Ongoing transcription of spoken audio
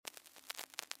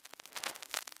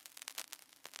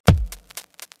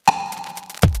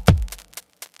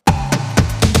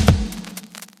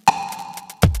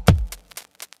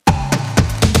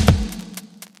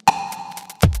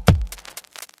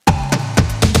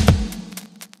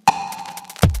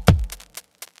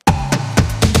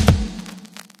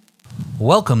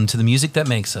Welcome to The Music That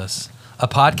Makes Us, a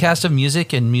podcast of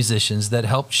music and musicians that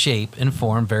help shape and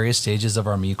form various stages of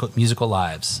our musical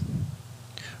lives.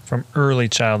 From early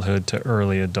childhood to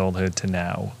early adulthood to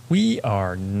now, we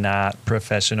are not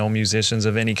professional musicians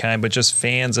of any kind, but just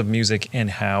fans of music and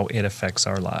how it affects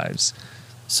our lives.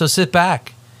 So sit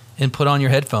back and put on your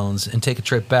headphones and take a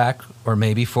trip back or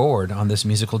maybe forward on this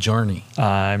musical journey.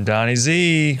 I'm Donnie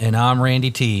Z. And I'm Randy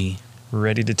T.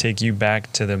 Ready to take you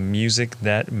back to the music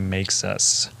that makes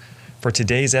us. For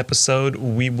today's episode,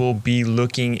 we will be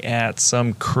looking at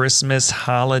some Christmas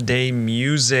holiday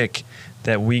music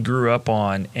that we grew up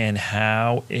on and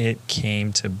how it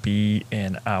came to be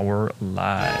in our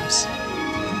lives.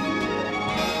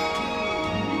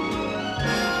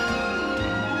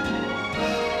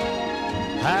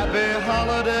 Happy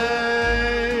holiday,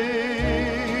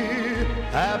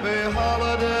 happy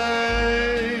holiday,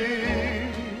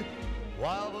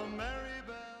 while the merry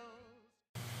bells.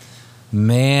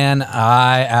 Man,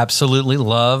 I absolutely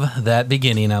love that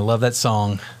beginning. I love that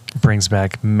song. Brings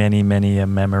back many a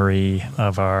memory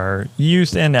of our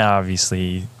youth and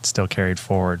obviously still carried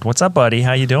forward. What's up, buddy?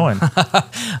 How you doing?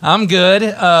 I'm good.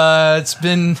 It's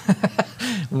been...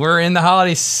 We're in the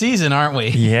holiday season, aren't we?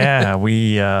 Yeah,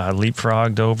 we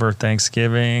leapfrogged over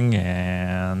Thanksgiving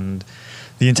and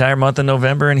the entire month of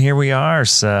November, and here we are.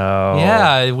 So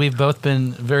yeah, we've both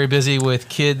been very busy with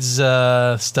kids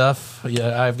stuff.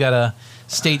 Yeah, I've got a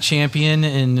state champion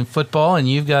in football, and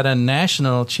you've got a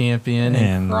national champion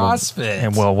in CrossFit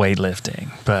and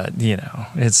weightlifting. But you know,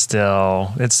 it's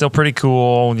still pretty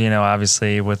cool. You know,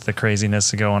 obviously with the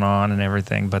craziness going on and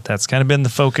everything. But that's kind of been the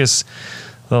focus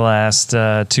the last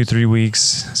 2-3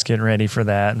 weeks, is getting ready for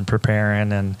that and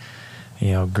preparing. And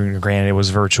you know, granted it was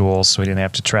virtual, so we didn't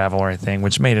have to travel or anything,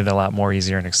 which made it a lot more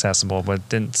easier and accessible. But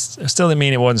still didn't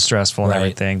mean it wasn't stressful and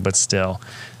everything. But still,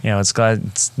 you know,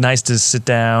 it's nice to sit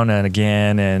down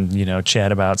and you know,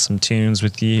 chat about some tunes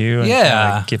with you. And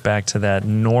yeah, get back to that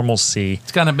normalcy.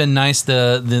 It's kind of been nice.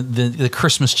 The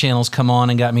Christmas channels come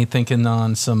on and got me thinking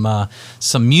on some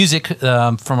music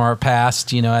from our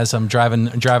past. You know, as I'm driving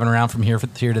around from here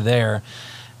to there.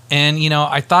 And, you know,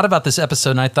 I thought about this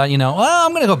episode and I thought, you know, well,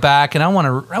 I'm going to go back and I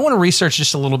want to research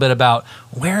just a little bit about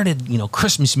where did, you know,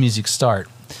 Christmas music start?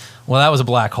 Well, that was a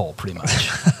black hole pretty much.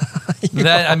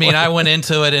 I went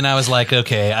into it and I was like,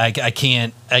 okay, I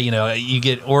can't, you know, you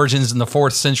get origins in the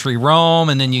 4th century Rome,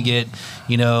 and then you get,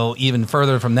 you know, even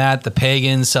further from that, the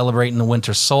pagans celebrating the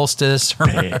winter solstice.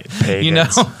 Pagans. You know,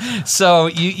 so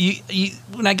you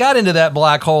when I got into that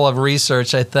black hole of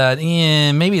research, I thought,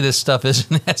 maybe this stuff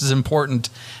isn't as important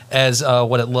as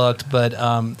what it looked, but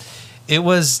it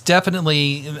was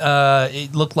definitely,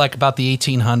 it looked like about the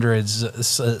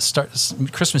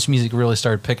 1800s, Christmas music really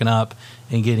started picking up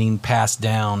and getting passed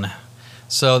down.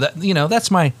 So that, you know,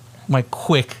 that's my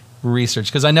quick research,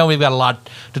 because I know we've got a lot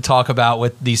to talk about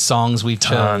with these songs we've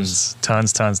chose.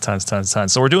 Tons.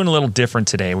 So we're doing a little different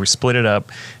today. We split it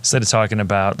up. Instead of talking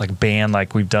about like band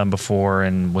like we've done before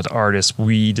and with artists,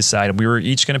 we decided we were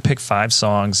each going to pick 5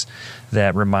 songs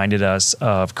that reminded us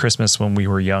of Christmas when we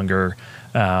were younger.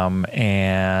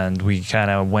 And we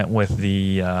kind of went with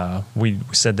the, we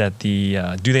said that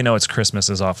the Do They Know It's Christmas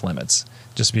is off limits,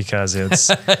 just because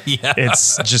it's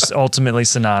it's just ultimately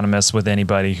synonymous with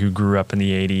anybody who grew up in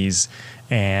the 80s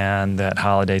and that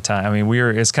holiday time. I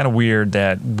mean, it's kind of weird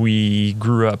that we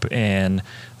grew up in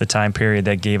the time period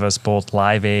that gave us both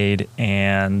Live Aid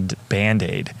and Band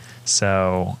Aid.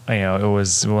 So, you know, it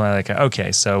was like,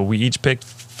 okay, so we each picked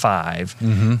 5,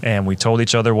 and we told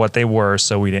each other what they were,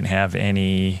 so we didn't have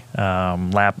any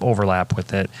overlap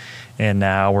with it. And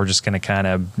now we're just going to kind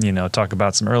of, you know, talk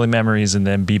about some early memories and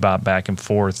then bebop back and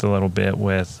forth a little bit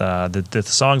with the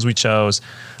songs we chose,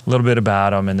 a little bit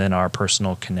about them, and then our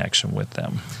personal connection with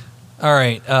them. All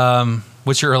right.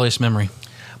 What's your earliest memory?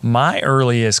 My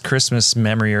earliest Christmas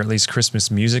memory, or at least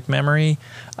Christmas music memory,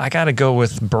 I got to go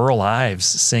with Burl Ives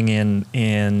singing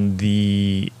in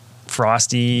the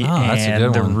Frosty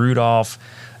and the Rudolph,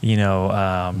 you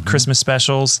know, Christmas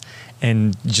specials,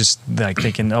 and just like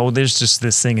thinking, oh, there's just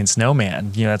this singing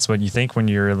snowman. You know, that's what you think when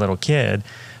you're a little kid.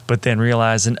 But then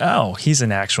realizing, oh, he's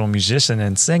an actual musician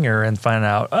and singer, and find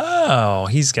out, oh,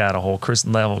 he's got a whole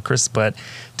level of Christmas. But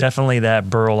definitely that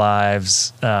Burl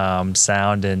Ives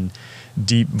sound and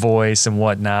deep voice and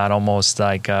whatnot, almost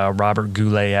like Robert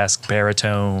Goulet-esque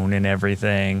baritone and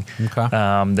everything.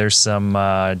 Okay. There's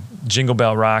some Jingle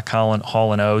Bell Rock, Hall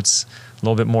 & Oates, a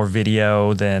little bit more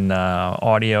video than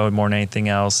audio more than anything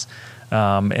else.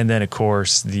 And then, of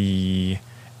course, the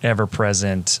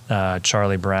ever-present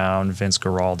Charlie Brown, Vince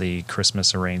Guaraldi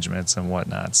Christmas arrangements and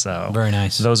whatnot. So Very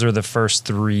nice. Those are the first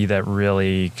three that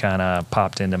really kind of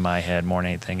popped into my head more than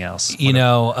anything else. You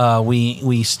know,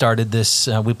 we started this.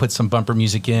 We put some bumper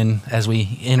music in as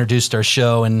we introduced our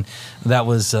show, and that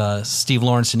was Steve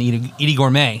Lawrence and Edie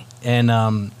Gourmet. And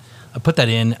I put that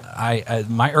in.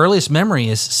 My earliest memory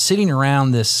is sitting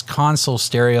around this console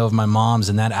stereo of my mom's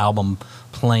and that album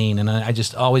playing, and I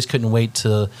just always couldn't wait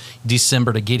till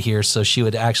December to get here so she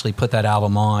would actually put that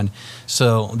album on.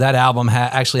 So that album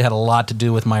actually had a lot to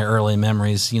do with my early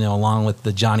memories, you know, along with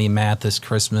the Johnny Mathis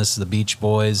Christmas, the Beach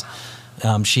Boys.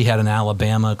 She had an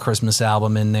Alabama Christmas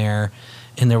album in there,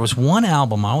 and there was one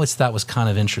album I always thought was kind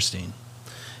of interesting.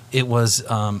 It was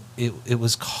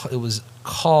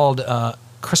called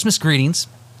Christmas Greetings,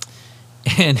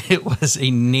 and it was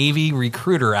a Navy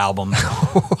recruiter album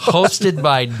hosted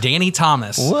by Danny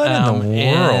Thomas. What in the world?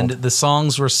 And the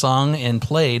songs were sung and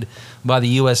played by the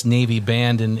U.S. Navy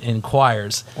band and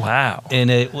choirs. Wow.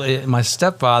 And my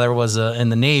stepfather was in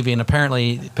the Navy and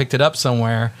apparently picked it up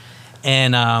somewhere.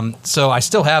 And so I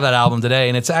still have that album today,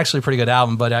 and it's actually a pretty good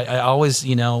album. But I always,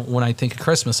 you know, when I think of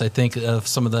Christmas, I think of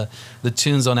some of the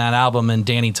tunes on that album. And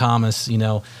Danny Thomas, you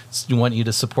know, want you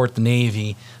to support the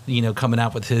Navy, you know, coming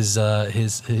out with his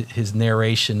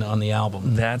narration on the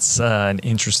album. That's an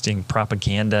interesting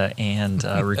propaganda and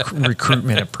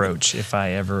recruitment approach, if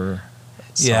I ever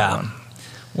saw one.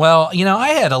 Well, you know, I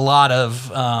had a lot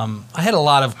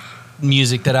of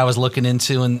music that I was looking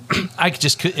into, and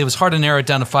it was hard to narrow it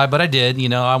down to 5, but I did. You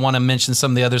know, I want to mention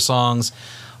some of the other songs.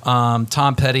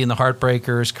 Tom Petty and the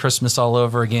Heartbreakers, Christmas All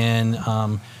Over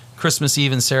Again, Christmas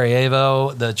Eve in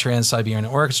Sarajevo, the Trans-Siberian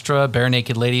Orchestra, Bare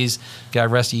Naked Ladies, God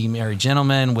Rest Ye Merry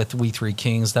Gentlemen with We Three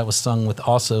Kings. That was sung with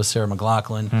also Sarah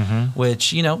McLachlan,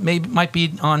 which, you know, might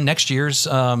be on next year's,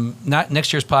 not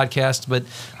next year's podcast, but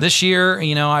this year,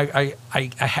 you know, I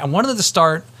wanted to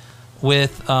start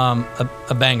with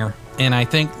a banger. And I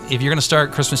think if you're going to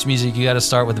start Christmas music, you got to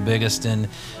start with the biggest. And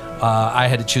I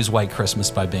had to choose White Christmas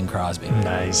by Bing Crosby.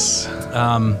 Nice.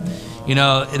 You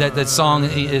know, that song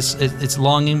it's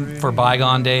longing for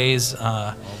bygone days.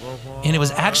 And it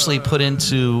was actually put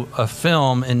into a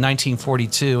film in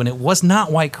 1942, and it was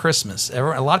not White Christmas. A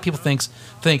lot of people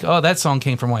think, oh, that song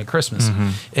came from White Christmas.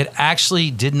 It actually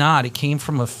did not. It came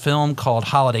from a film called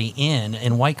Holiday Inn,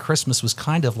 and White Christmas was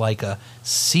kind of like a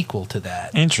sequel to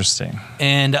that. Interesting.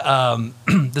 And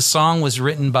the song was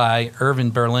written by Irving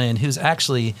Berlin, who's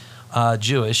actually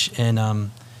Jewish.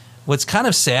 And what's kind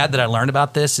of sad that I learned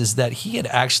about this is that he had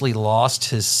actually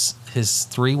lost his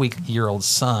 3-week-old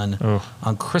son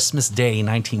on Christmas Day,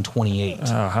 1928.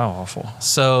 Oh, how awful.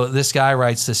 So this guy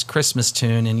writes this Christmas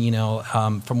tune, and, you know,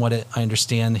 from what I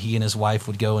understand, he and his wife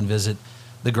would go and visit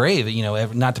the grave, you know,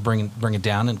 not to bring it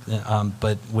down,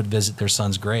 but would visit their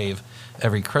son's grave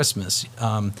every Christmas.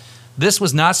 This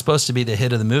was not supposed to be the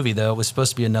hit of the movie, though. It was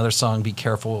supposed to be another song, Be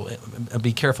Careful,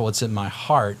 It's in My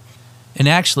Heart. And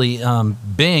actually,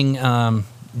 Bing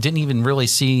didn't even really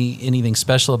see anything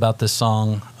special about this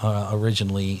song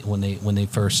originally when they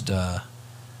first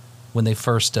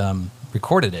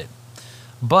recorded it.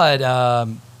 But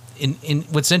in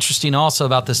what's interesting also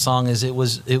about this song is it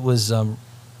was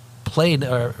played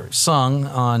or sung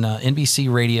on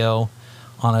NBC Radio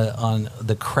on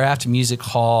the Kraft Music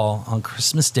Hall on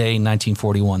Christmas Day,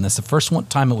 1941. That's the first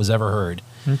time it was ever heard.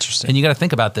 Interesting. And you got to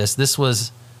think about this. This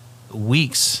was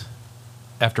weeks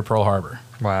after Pearl Harbor.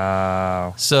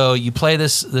 Wow. So you play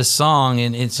this song,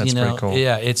 and it's That's pretty cool.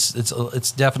 Yeah,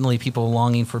 it's definitely people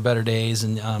longing for better days,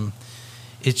 and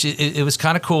it was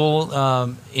kind of cool.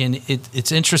 And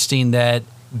it's interesting that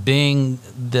Bing,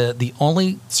 the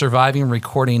only surviving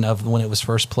recording of when it was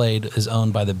first played is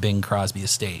owned by the Bing Crosby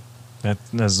estate.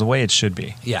 That's the way it should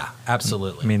be. Yeah,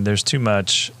 absolutely. I mean, there's too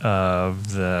much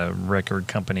of the record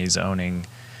companies owning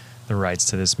the rights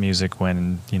to this music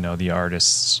when, you know, the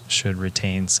artists should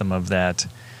retain some of that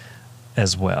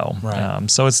as well. Right.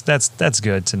 So that's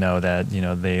good to know that, you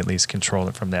know, they at least control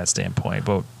it from that standpoint.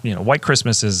 But, you know, White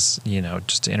Christmas is, you know,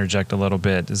 just to interject a little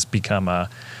bit, has become a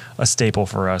staple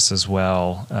for us as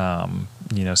well.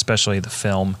 You know, especially the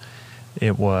film.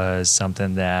 It was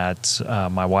something that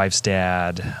my wife's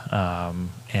dad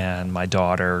and my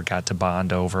daughter got to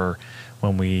bond over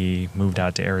when we moved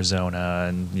out to Arizona,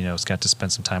 and, you know, got to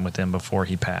spend some time with him before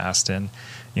he passed. And,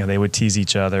 you know, they would tease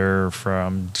each other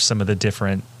from some of the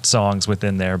different songs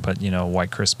within there, but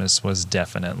White Christmas was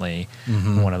definitely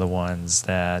one of the ones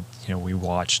that we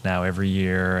watch now every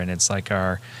year, and it's like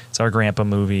our grandpa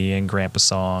movie and grandpa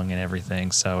song and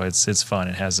everything. So it's fun.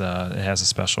 It has a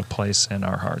special place in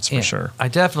our hearts for sure. I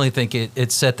definitely think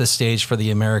it set the stage for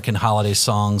the American holiday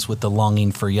songs with the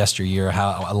longing for yesteryear.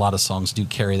 How a lot of songs do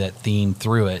carry that theme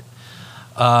through it.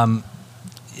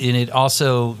 And it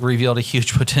also revealed a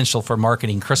huge potential for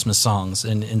marketing Christmas songs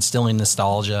and instilling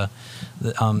nostalgia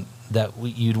that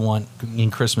you'd want in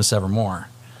Christmas evermore.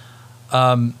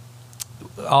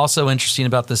 Also interesting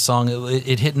about this song,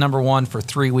 it hit number 1 for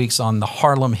 3 weeks on the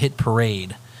Harlem Hit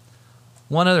Parade.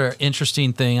 One other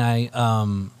interesting thing I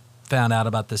found out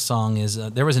about this song is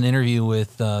there was an interview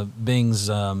with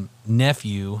Bing's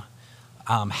nephew,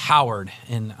 Howard,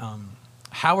 and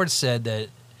Howard said that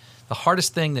the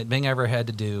hardest thing that Bing ever had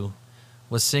to do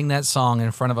was sing that song in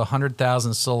front of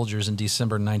 100,000 soldiers in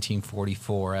December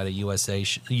 1944 at a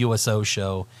USO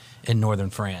show in northern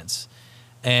France.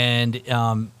 And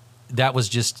that was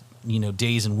just,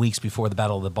 days and weeks before the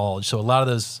Battle of the Bulge. So a lot of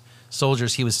those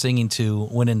soldiers he was singing to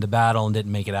went into battle and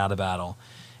didn't make it out of battle.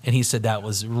 And he said that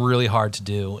was really hard to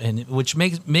do, and which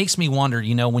makes me wonder,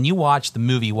 when you watch the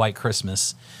movie White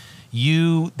Christmas,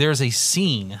 there's a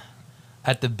scene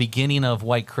at the beginning of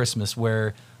White Christmas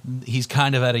where he's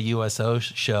kind of at a USO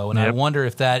show, and I wonder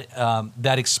if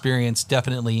that experience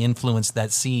definitely influenced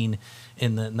that scene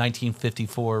in the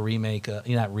 1954 remake,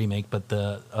 not remake, but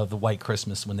of the White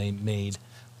Christmas when they made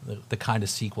the kind of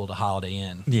sequel to Holiday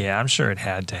Inn. Yeah, I'm sure it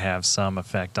had to have some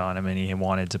effect on him, and he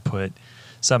wanted to put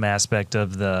some aspect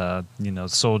of the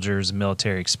soldiers'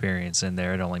 military experience in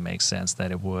there. It only makes sense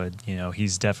that it would.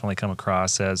 He's definitely come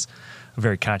across as a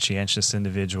very conscientious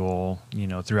individual,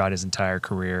 throughout his entire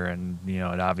career, and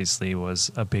it obviously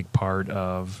was a big part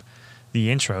of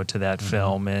the intro to that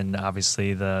film, and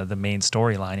obviously the main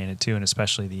storyline in it too, and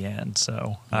especially the end.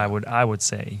 So I would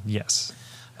say yes.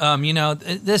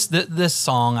 This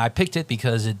song, I picked it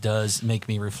because it does make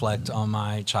me reflect on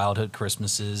my childhood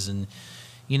Christmases, and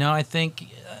I think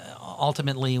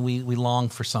ultimately we long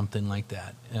for something like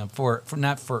that, for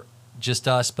not for just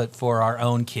us, but for our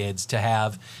own kids to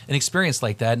have an experience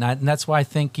like that, and that's why I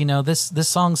think this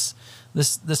song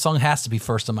has to be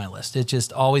first on my list. It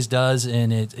just always does,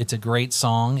 and it's a great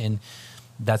song, and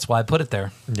that's why I put it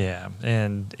there. Yeah,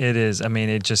 and it is. I mean,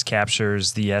 it just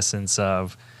captures the essence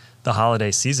of the holiday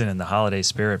season and the holiday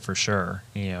spirit for sure.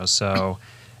 So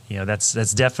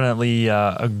that's definitely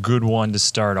a good one to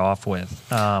start off with.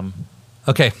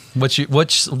 Okay, what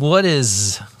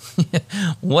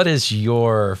is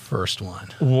your first one?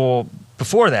 Well,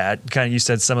 before that, kind of you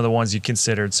said some of the ones you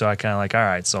considered, so I kind of like, all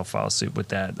right, so I'll follow suit with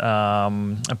that.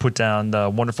 I put down the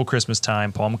Wonderful Christmas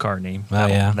Time, Paul McCartney.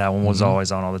 That one was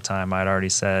always on all the time. I'd already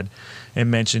said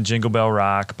and mentioned Jingle Bell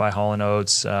Rock by Hall &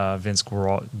 Oates, Vince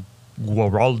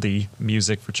Guaraldi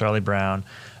music for Charlie Brown.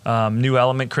 New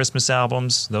Element Christmas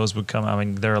albums, those would come, I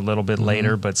mean, they're a little bit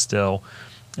later, but still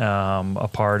a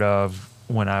part of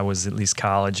when I was at least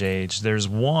college age. There's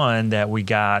one that we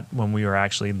got when we were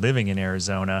actually living in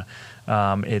Arizona.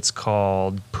 It's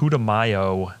called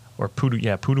Putumayo,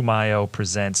 Putumayo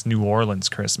Presents New Orleans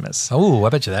Christmas. Oh, I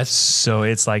bet you that's... So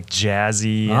it's like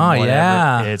jazzy and whatever.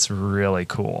 Yeah. It's really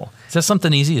cool. Is that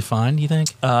something easy to find, you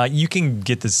think? You can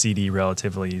get the CD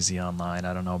relatively easy online.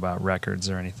 I don't know about records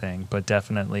or anything, but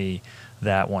definitely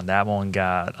that one. That one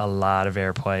got a lot of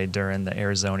airplay during the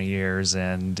Arizona years,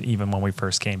 and even when we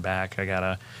first came back, I got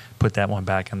to put that one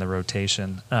back in the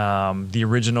rotation. The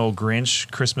original Grinch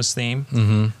Christmas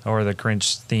theme, or the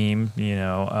Grinch theme,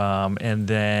 and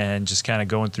then just kind of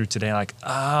going through today, like,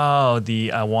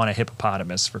 I want a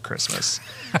hippopotamus for Christmas.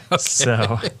 Okay.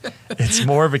 So it's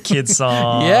more of a kid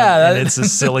song. Yeah. And it's a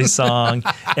silly song,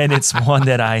 and it's one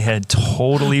that I had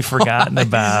totally forgotten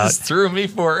about. You just threw me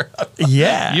for...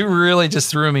 Yeah. You really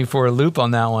just threw me for a loop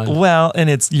on that one. Well, and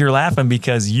you're laughing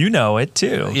because you know it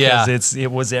too. Yeah. Because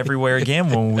it was everywhere again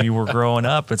when we were growing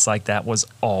up. It's like that was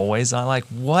always on, like,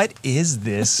 what is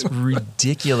this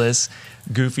ridiculous,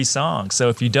 goofy song? So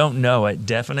if you don't know it,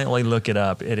 definitely look it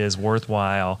up. It is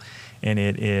worthwhile, and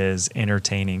it is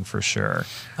entertaining for sure.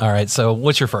 All right, so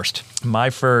what's your first?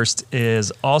 My first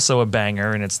is also a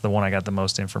banger, and it's the one I got the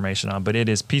most information on, but it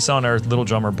is Peace on Earth, Little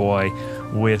Drummer Boy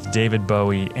with David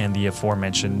Bowie and the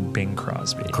aforementioned Bing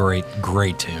Crosby. Great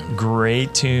tune.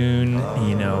 Great tune.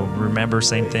 Remember,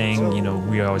 same thing,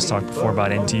 we always talked before about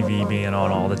MTV being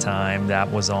on all the time.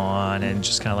 That was on, and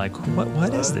just kind of like,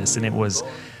 what is this? And it was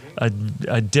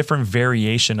a different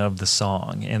variation of the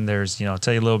song, and there's I'll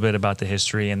tell you a little bit about the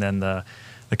history and then the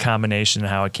combination of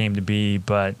how it came to be,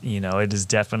 but it has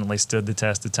definitely stood the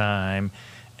test of time,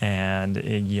 And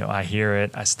I hear it,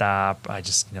 I stop, I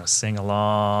just sing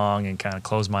along and kind of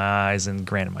close my eyes. And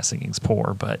granted, my singing's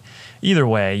poor, but either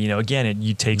way, again,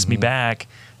 it takes me back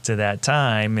to that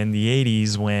time in the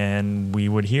 80s when we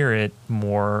would hear it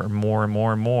more and more and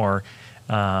more and more.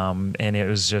 And it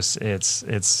was just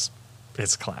it's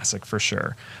classic for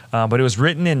sure. But it was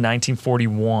written in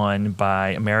 1941 by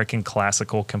American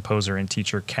classical composer and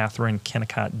teacher Catherine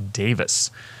Kennicott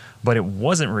Davis. But it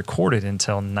wasn't recorded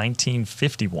until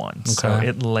 1951. So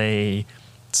it lay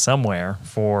somewhere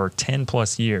for 10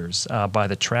 plus years by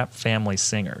the Trapp Family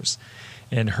Singers.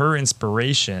 And her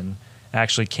inspiration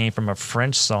actually came from a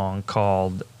French song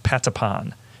called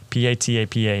Patapan,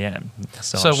 P-A-T-A-P-A-N.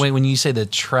 So when you say the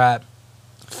Trapp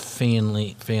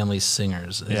Family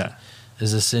Singers,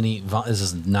 is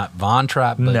this not Von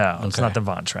Trapp? But, no, it's not the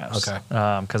Von Trapps. Okay.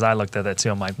 Because I looked at that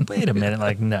too. I'm like, wait a minute.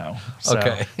 Like, no. So,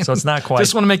 okay. So it's not quite.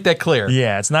 Just want to make that clear.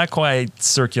 Yeah, it's not quite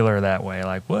circular that way.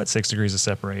 Like, what? 6 degrees of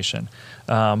separation.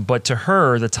 But to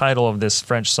her, the title of this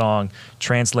French song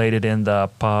translated in the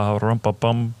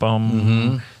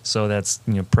pa-rum-pa-bum-bum. So that's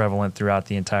prevalent throughout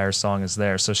the entire song is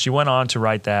there. So she went on to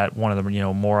write that, one of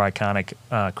the more iconic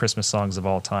Christmas songs of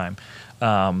all time.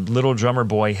 Little Drummer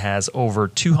Boy has over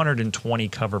 220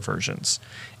 cover versions,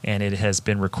 and it has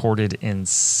been recorded in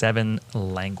 7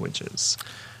 languages.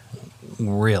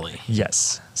 Really?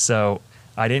 Yes. So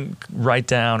I didn't write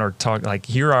down or talk, like,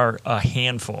 here are a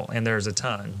handful, and there's a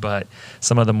ton, but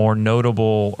some of the more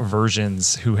notable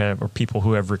versions or people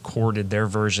who have recorded their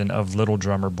version of Little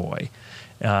Drummer Boy.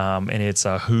 And it's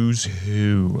a who's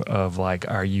who of, like,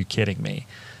 are you kidding me?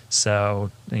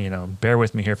 So, bear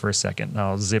with me here for a second.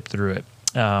 I'll zip through it.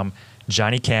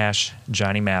 Johnny Cash,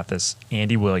 Johnny Mathis,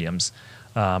 Andy Williams,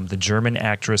 the German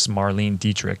actress Marlene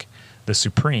Dietrich, the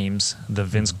Supremes, the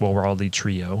Vince Guaraldi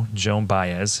Trio, Joan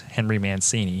Baez, Henry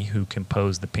Mancini, who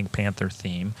composed the Pink Panther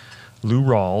theme, Lou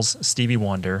Rawls, Stevie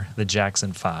Wonder, the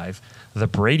Jackson 5, the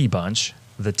Brady Bunch,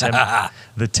 the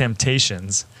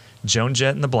Temptations, Joan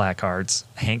Jett and the Blackhearts,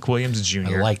 Hank Williams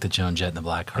Jr. I like the Joan Jett and the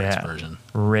Blackhearts version.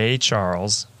 Ray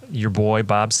Charles, your boy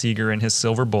Bob Seger and his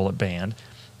Silver Bullet Band,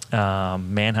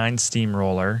 Mannheim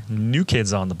Steamroller, New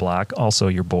Kids on the Block, also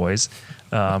your boys,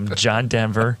 John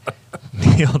Denver,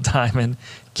 Neil Diamond,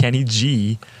 Kenny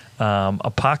G,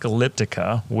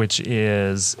 Apocalyptica, which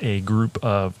is a group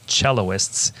of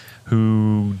celloists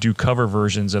who do cover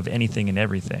versions of anything and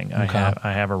everything. Okay.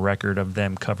 I have a record of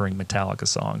them covering Metallica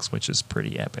songs, which is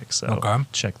pretty epic. So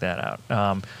check that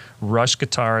out. Rush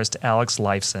guitarist Alex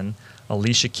Lifeson,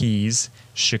 Alicia Keys,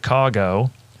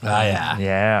 Chicago.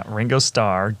 Yeah. Ringo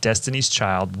Starr, Destiny's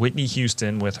Child, Whitney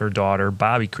Houston with her daughter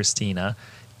Bobby Christina,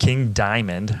 King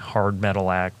Diamond,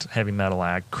 heavy metal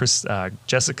act,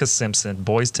 Jessica Simpson,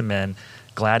 Boyz II Men,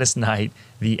 Gladys Knight,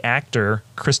 the actor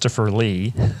Christopher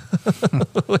Lee,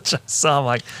 which I saw. I'm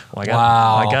like, well,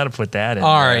 I got to put that in.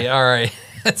 All right.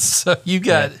 So you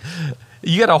got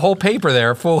a whole paper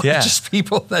there full of just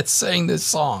people that sang this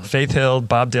song. Faith Hill,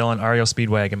 Bob Dylan, REO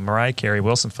Speedwagon, Mariah Carey,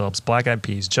 Wilson Phillips, Black Eyed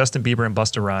Peas, Justin Bieber and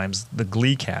Busta Rhymes, the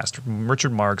Glee cast,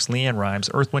 Richard Marx, LeAnn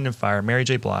Rimes, Earth, Wind & Fire, Mary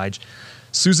J. Blige,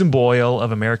 Susan Boyle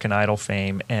of American Idol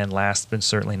fame, and last but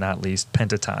certainly not least,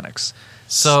 Pentatonix.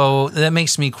 So that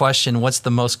makes me question what's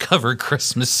the most covered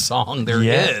Christmas song there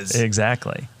is.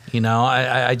 Exactly.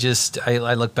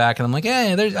 I look back and I'm like,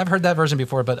 I've heard that version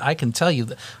before, but I can tell you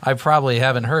that I probably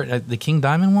haven't heard the King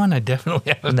Diamond one. I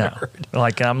definitely haven't heard.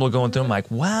 Like, I'm going through them like,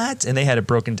 what? And they had it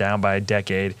broken down by a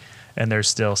decade, and there's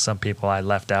still some people I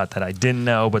left out that I didn't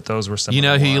know, but those were some. You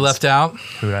know who you left out?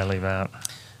 Who did I leave out?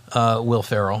 Will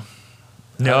Ferrell.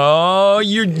 No,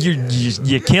 you're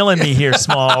killing me here,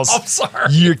 Smalls. I'm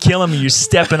sorry. You're killing me. You're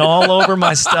stepping all over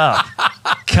my stuff.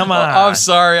 Come on. I'm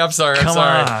sorry. Come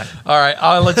on. All right,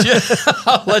 I'll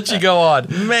let you go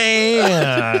on.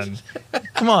 Man,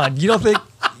 come on. You don't think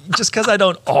just because I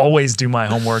don't always do my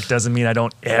homework doesn't mean I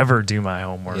don't ever do my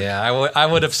homework? Yeah, I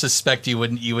would have suspected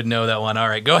you would know that one. All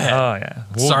right, go ahead. Oh yeah,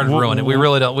 Started ruining it. We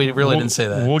really didn't say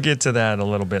that. We'll get to that a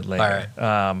little bit later. All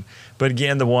right. But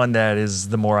again, the one that is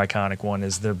the more iconic one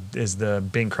is the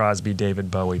Bing Crosby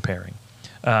David Bowie pairing.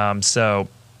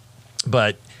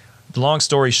 But long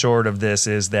story short of this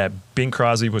is that Bing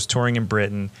Crosby was touring in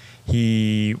Britain.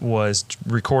 He was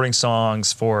recording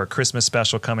songs for a Christmas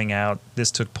special coming out.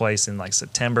 This took place in like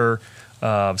September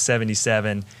of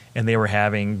 '77, and they were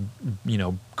having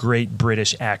great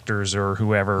British actors or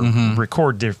whoever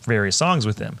record various songs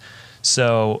with him.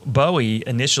 So Bowie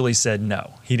initially said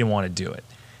no, he didn't want to do it.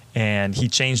 And he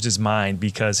changed his mind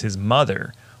because his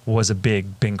mother was a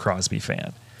big Bing Crosby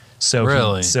fan.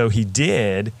 So he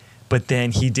did, but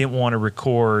then he didn't want to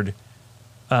record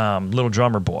Little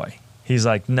Drummer Boy. He's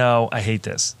like, no, I hate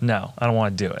this. No, I don't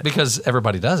want to do it. Because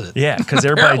everybody does it. Yeah, because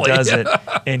everybody Apparently. does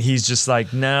it. And he's just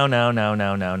like, no, no, no,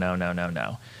 no, no, no, no, no,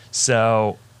 no.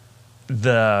 So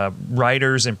the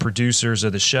writers and producers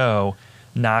of the show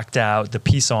knocked out the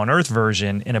Peace on Earth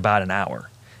version in about an hour.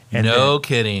 And no then-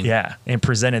 kidding. Yeah, and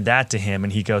presented that to him,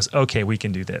 and he goes, okay, we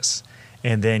can do this.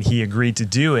 And then he agreed to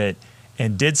do it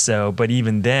and did so, but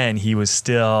even then he was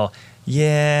still,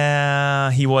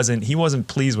 he wasn't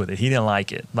pleased with it. He didn't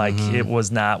like it. Like it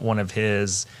was not one of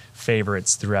his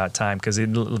favorites throughout time, because it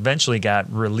eventually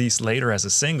got released later as a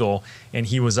single, and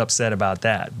he was upset about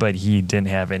that, but he didn't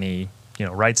have any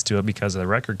rights to it because of the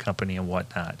record company and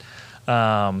whatnot.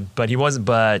 But he wasn't.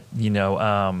 But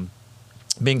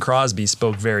Bing Crosby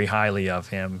spoke very highly of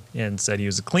him and said he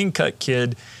was a clean-cut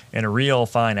kid and a real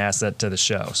fine asset to the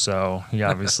show. So he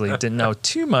obviously didn't know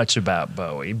too much about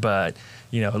Bowie, but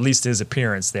at least his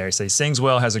appearance there. He says he sings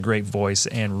well, has a great voice,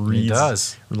 and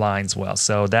reads lines well.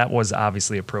 So that was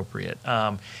obviously appropriate.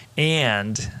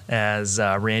 And as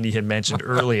Randy had mentioned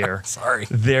earlier, Sorry.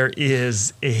 there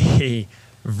is a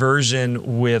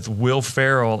version with Will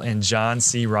Ferrell and John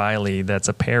C. Reilly that's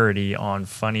a parody on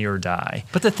Funny or Die.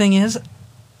 But the thing is,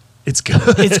 It's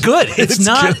good. it's good. It's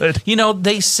not. good.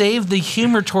 They save the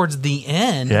humor towards the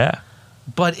end. Yeah.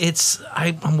 But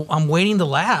I'm waiting to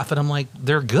laugh, and I'm like,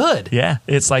 they're good. Yeah.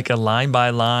 It's like a line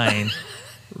by line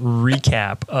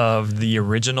recap of the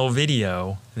original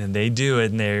video. And they do it,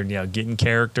 and they're getting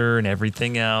character and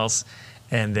everything else.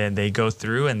 And then they go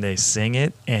through and they sing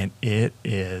it, and it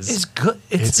is. It's good.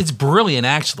 It's brilliant,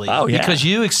 actually. Oh, yeah. Because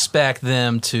you expect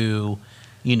them to,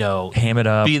 ham it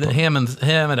up. ham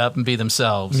it up and be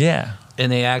themselves. Yeah.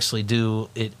 And they actually do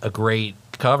a great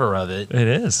cover of it. It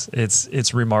is.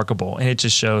 It's remarkable, and it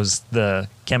just shows the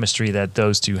chemistry that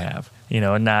those two have.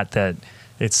 And not that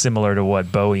it's similar to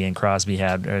what Bowie and Crosby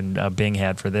had and Bing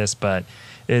had for this, but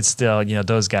it's still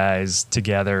those guys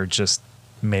together just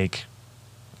make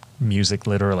music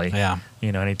literally. Yeah.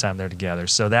 Anytime they're together.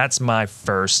 So that's my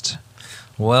first.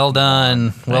 Well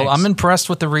done. Well, Thanks. I'm impressed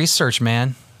with the research,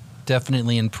 man.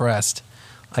 Definitely impressed.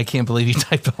 I can't believe you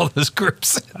typed all those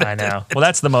groups. I know. Well,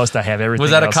 that's the most I have. Everything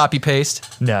Was that else- a copy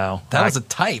paste? No, That was a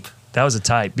type. That was a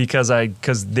type because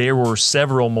there were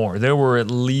several more. There were at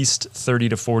least 30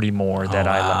 to 40 more that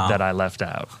wow. I left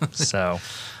out. So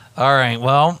All right.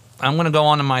 Well, I'm going to go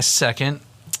on to my second.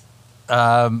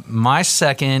 My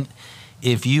second,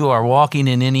 if you are walking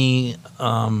in any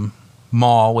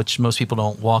mall, which most people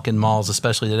don't walk in malls,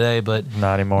 especially today, but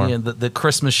not anymore. the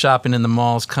Christmas shopping in the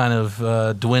malls kind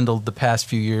of dwindled the past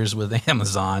few years with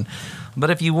Amazon. But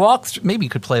if you walk through, maybe you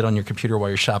could play it on your computer while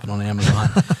you're shopping on Amazon.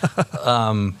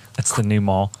 That's the new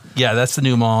mall. Yeah, that's the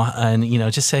new mall. And,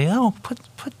 just say, oh, put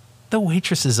the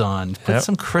waitresses on. Put Yep.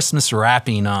 some Christmas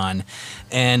wrapping on.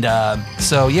 And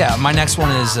my next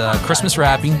one is Christmas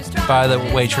Wrapping by the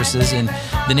Waitresses. And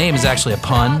the name is actually a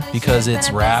pun because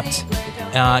it's wrapped.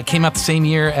 It came out the same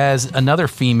year as another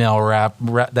female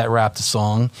that rapped a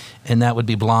song, and that would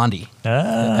be Blondie.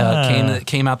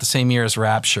 Came out the same year as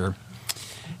Rapture.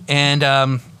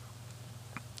 And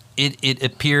it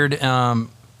appeared, the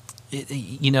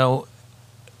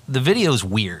video's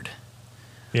weird.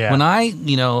 Yeah. When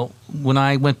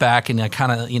I went back and I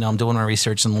kind of, I'm doing my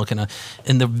research and looking at,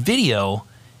 and the video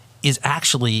is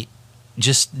actually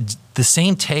just the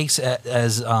same takes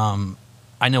as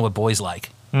I Know What Boys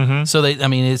Like. Mm-hmm. So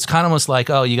it's kind of almost like,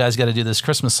 oh, you guys got to do this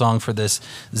Christmas song for this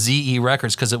ZE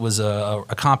Records because it was a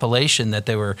compilation that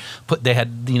they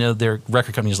had, their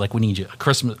record company was like, we need a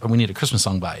Christmas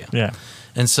song by you. Yeah.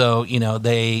 And so,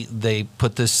 they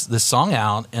put this song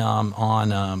out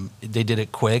on. They did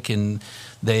it quick, and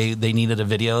they needed a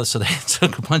video, so they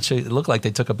took it looked like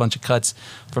they took a bunch of cuts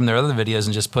from their other videos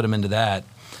and just put them into that.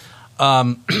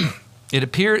 It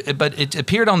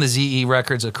appeared on the ZE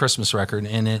Records, a Christmas record,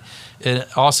 and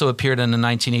it also appeared in the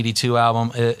 1982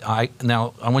 album.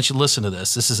 Now I want you to listen to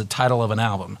this. This is the title of an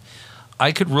album.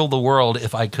 I Could Rule the World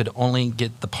If I Could Only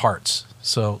Get the Parts.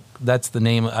 So that's the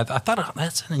name. I thought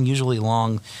that's an unusually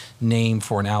long name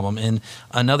for an album. And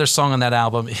another song on that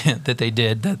album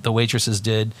that the Waitresses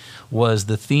did, was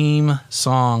the theme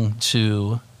song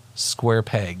to Square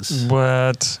Pegs.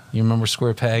 What? You remember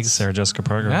Square Pegs? Sarah Jessica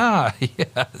Parker. Yeah.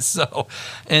 So,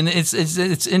 and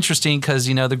it's interesting because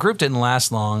the group didn't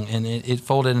last long, and it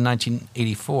folded in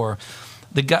 1984.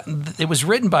 It was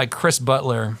written by Chris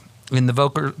Butler, and the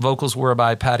vocals were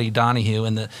by Patty Donahue,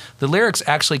 and the lyrics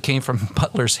actually came from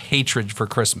Butler's hatred for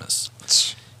Christmas.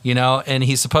 And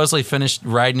he supposedly finished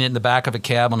writing it in the back of a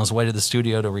cab on his way to the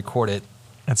studio to record it.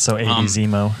 That's so 80s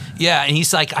emo. Yeah, and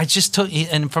he's like, I just took,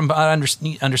 and from what I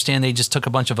understand, they just took a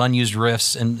bunch of unused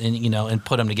riffs and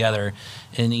put them together,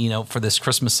 and for this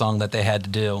Christmas song that they had to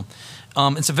do.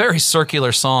 It's a very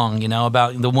circular song,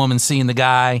 about the woman seeing the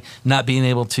guy, not being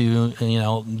able to,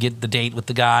 get the date with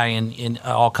the guy, and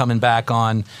all coming back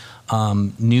on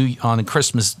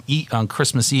Christmas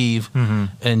Eve,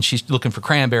 and she's looking for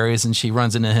cranberries, and she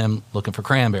runs into him looking for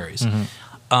cranberries.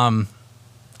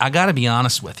 I got to be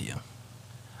honest with you.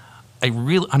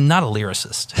 I'm not a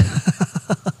lyricist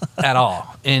at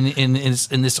all, and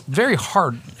it's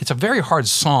a very hard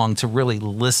song to really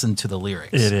listen to the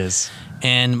lyrics. It is.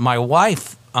 And my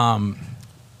wife,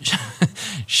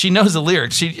 she knows the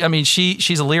lyrics. She's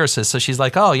a lyricist, so she's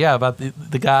like, "Oh yeah, about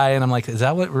the guy," and I'm like, "Is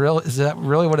that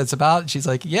really what it's about?" And she's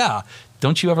like, "Yeah."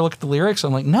 Don't you ever look at the lyrics?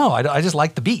 I'm like, "No, I just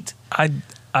like the beat."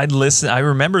 I'd listen. I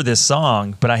remember this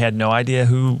song, but I had no idea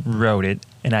who wrote it,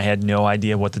 and I had no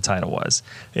idea what the title was.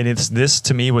 And this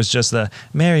to me was just the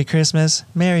Merry Christmas,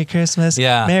 Merry Christmas,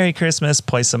 yeah. Merry Christmas.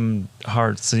 Play some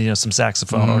some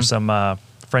saxophone or some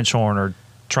French horn or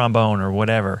trombone or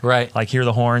whatever. Right. Like hear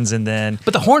the horns and then.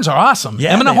 But the horns are awesome.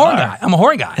 Yeah, I'm a horn guy. I'm a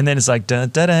horn guy. And then it's like dun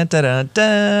dun dun dun dun.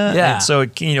 Dun. Yeah. And so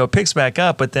it picks back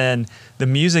up, but then the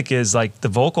music is like the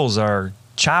vocals are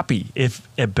choppy, if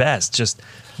at best, just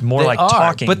more like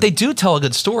talking. But they do tell a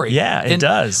good story. Yeah, it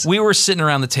does. We were sitting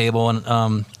around the table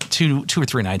and two or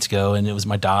three nights ago, and it was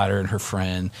my daughter and her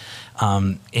friend,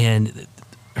 and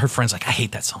her friend's like, "I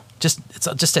hate that song. It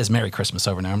just says Merry Christmas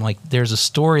over there." I'm like, "There's a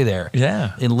story there."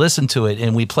 Yeah. And listen to it,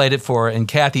 and we played it for her, and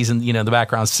Kathy's in the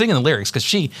background singing the lyrics because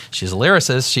she's a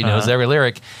lyricist. She knows every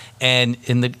lyric, and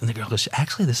the girl goes,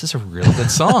 "Actually, this is a really good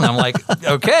song." I'm like,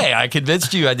 "Okay, I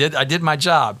convinced you. I did my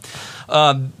job."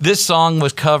 This song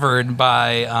was covered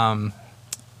by.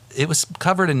 It was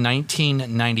covered in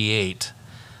 1998.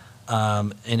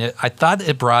 And I thought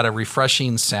it brought a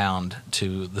refreshing sound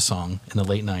to the song in the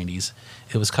late 90s.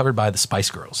 It was covered by the Spice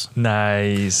Girls.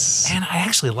 Nice. And I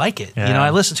actually like it. Yeah. I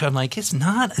listened to it. I'm like, it's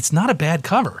not a bad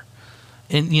cover.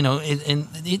 And,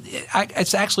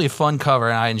 it's actually a fun cover,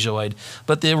 and I enjoyed.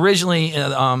 But originally,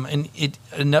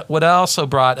 what also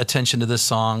brought attention to this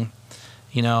song,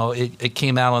 it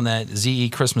came out on that ZE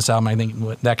Christmas album, I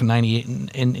think, back in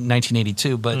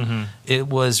 1982, but it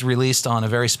was released on A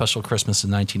Very Special Christmas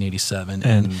in 1987.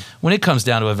 And when it comes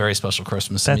down to A Very Special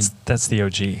Christmas, that's the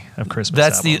OG of Christmas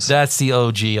albums. That's the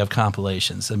OG of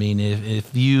compilations. I mean,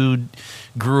 if you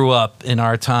grew up in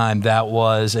our time, that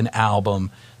was an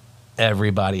album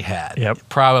everybody had. Yep.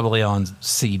 Probably on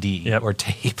CD or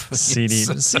tape.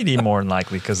 CD more than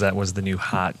likely, because that was the new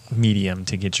hot medium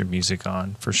to get your music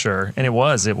on, for sure. And it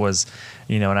was,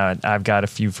 and I've got a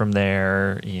few from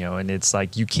there, and it's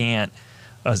like you can't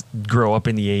grow up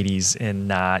in the 80s and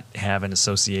not have an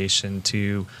association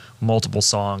to multiple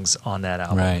songs on that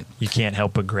album. Right. You can't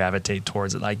help but gravitate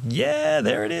towards it, like, yeah,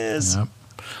 there it is. Yep.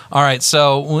 All right,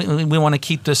 so we want to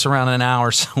keep this around an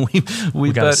hour, so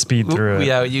we got to speed through it.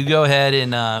 Yeah, you go ahead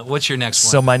and what's your next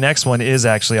one? So my next one is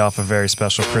actually off A Very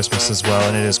Special Christmas as well,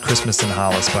 and it is Christmas in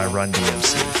Hollis by Run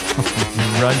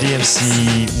DMC. Run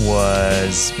DMC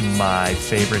was my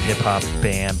favorite hip-hop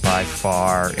band by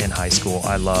far in high school.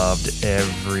 I loved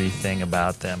everything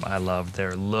about them. I loved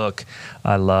their look.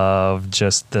 I loved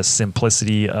just the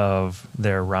simplicity of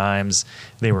their rhymes.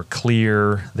 They were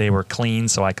clear, they were clean,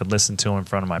 so I could listen to them in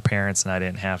front of my parents, and I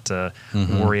didn't have to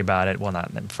worry about it. Well,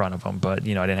 not in front of them, but I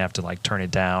didn't have to like turn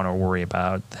it down or worry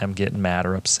about them getting mad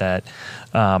or upset.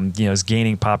 It's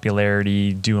gaining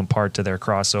popularity due in part to their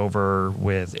crossover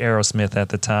with Aerosmith at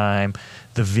the time.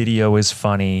 The video is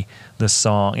funny. The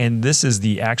song, and this is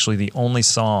actually the only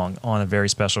song on A Very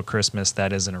Special Christmas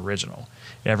that is an original.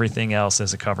 Everything else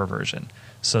is a cover version.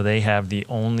 So they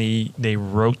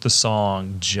wrote the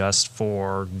song just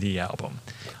for the album.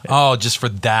 Oh, just for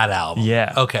that album.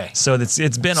 Yeah. Okay. So it's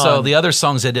been on. So the other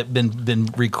songs that had been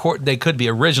recorded, they could be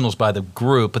originals by the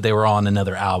group, but they were on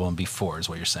another album before, is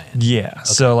what you're saying. Yeah. Okay.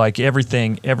 So like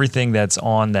everything that's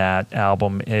on that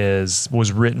album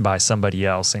was written by somebody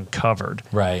else and covered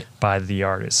by the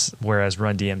artist, whereas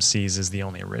Run DMC's is the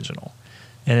only original.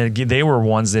 And they were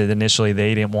ones that initially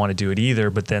they didn't want to do it either,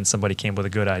 but then somebody came with a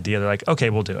good idea. They're like, okay,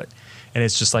 we'll do it. And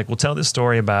it's just like, we'll tell this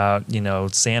story about,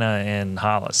 Santa and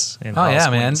Hollis. Yeah,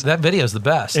 man. That video is the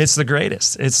best. It's the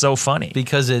greatest. It's so funny.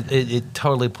 Because it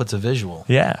totally puts a visual.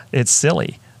 Yeah, it's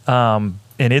silly. And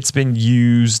and it's been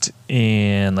used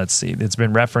in, let's see, it's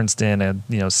been referenced in a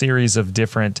series of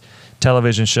different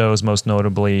television shows, most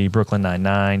notably Brooklyn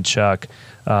Nine-Nine, Chuck,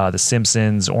 The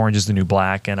Simpsons, Orange is the New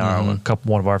Black, and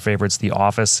one of our favorites, The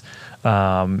Office.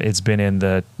 It's been in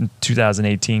the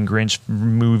 2018 Grinch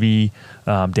movie,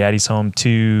 Daddy's Home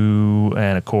 2,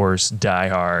 and of course Die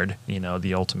Hard,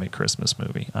 the ultimate Christmas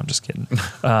movie. I'm just kidding.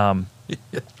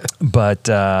 But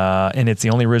and it's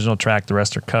the only original track. The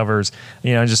rest are covers.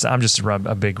 I'm just a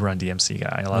big Run DMC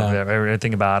guy. I love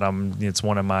everything about them. It's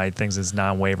one of my things that's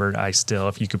non-wavered.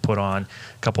 If you could put on a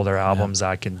couple of their albums,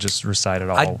 I can just recite it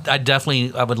all.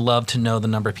 I would love to know the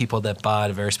number of people that bought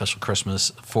A Very Special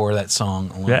Christmas for that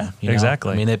song alone. Yeah,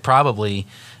 exactly. I mean, it probably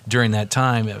during that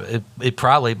time, it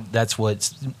probably that's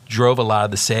what drove a lot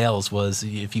of the sales was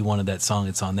if you wanted that song,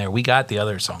 it's on there. We got the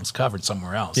other songs covered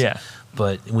somewhere else. Yeah.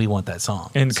 But we want that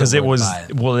song, and because that was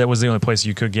the only place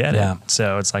you could get it.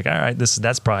 So it's like, all right,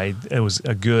 it was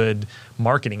a good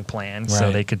marketing plan, so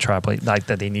they could try play like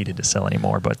that. They needed to sell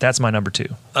anymore, but that's my number 2.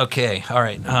 Okay, all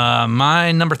right.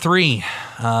 My number 3,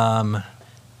 probably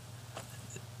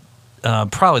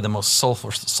the most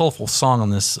soulful song on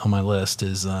my list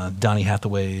is Donny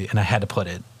Hathaway, and I had to put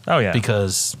it. Oh yeah,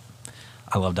 because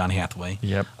I love Donny Hathaway.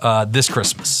 Yep. This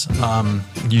Christmas.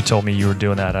 You told me you were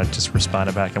doing that. I just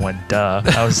responded back and went, duh.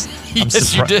 You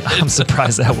did. I'm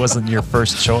surprised that wasn't your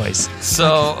first choice.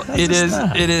 So it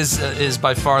is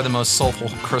by far the most soulful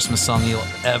Christmas song you'll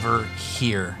ever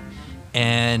hear.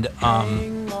 And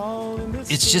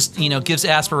it's just, gives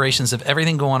aspirations of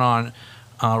everything going on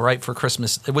right for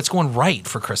Christmas. What's going right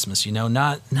for Christmas,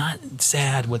 not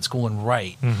sad, what's going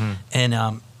right. Mm-hmm.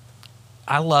 And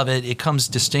I love it. It comes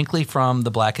distinctly from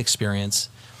the Black Experience.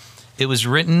 It was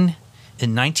written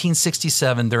in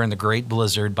 1967 during the Great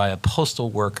Blizzard by a postal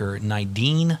worker,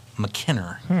 Nadine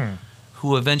McKinner,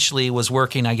 who eventually was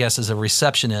working, I guess, as a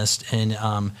receptionist.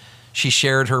 And she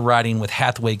shared her writing with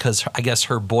Hathaway because I guess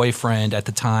her boyfriend at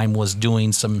the time was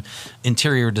doing some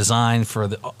interior design for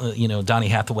the, Donny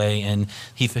Hathaway, and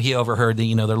he overheard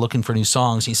that they're looking for new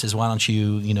songs. He says, "Why don't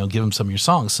you give him some of your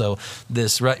songs?" So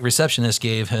this receptionist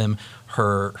gave him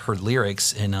her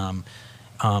lyrics, and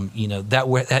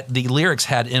that the lyrics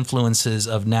had influences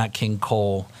of Nat King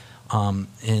Cole,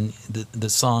 and the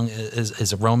song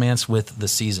is a romance with the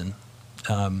season.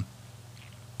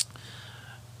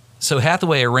 So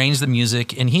Hathaway arranged the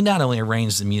music, and he not only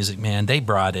arranged the music, man, they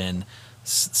brought in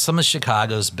some of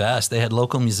Chicago's best. They had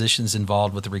local musicians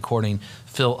involved with the recording.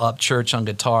 Phil Upchurch on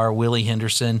guitar, Willie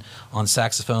Henderson on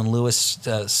saxophone, Louis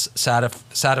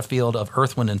Satterfield of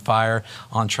Earth, Wind & Fire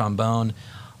on trombone,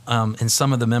 and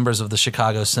some of the members of the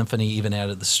Chicago Symphony even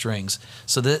added the strings.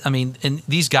 So and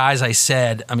these guys, I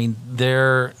said,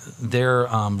 their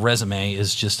resume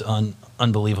is just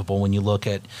unbelievable when you look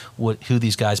at who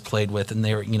these guys played with, and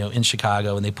they were in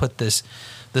Chicago, and they put this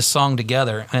song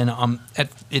together, and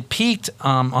it peaked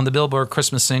on the Billboard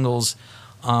Christmas singles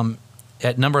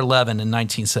at number 11 in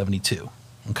 1972.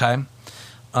 Okay,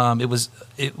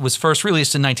 it was first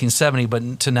released in 1970,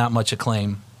 but to not much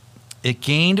acclaim. It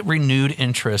gained renewed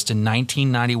interest in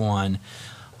 1991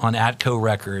 on Atco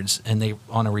Records, and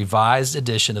on a revised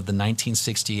edition of the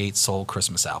 1968 Soul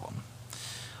Christmas album.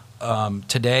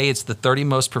 Today, it's the 30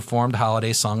 most performed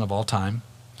holiday song of all time.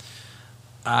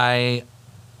 I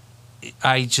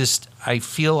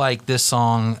feel like this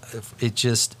song,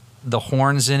 the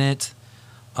horns in it.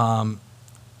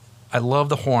 I love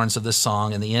the horns of this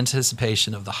song and the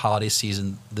anticipation of the holiday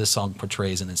season this song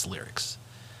portrays in its lyrics.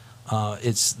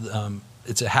 It's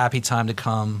a happy time to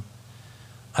come.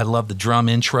 I love the drum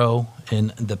intro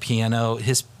and the piano.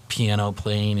 His piano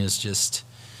playing is just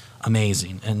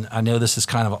amazing. And I know this is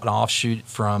kind of an offshoot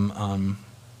from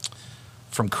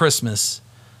Christmas,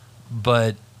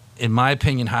 but in my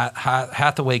opinion,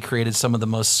 Hathaway created some of the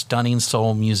most stunning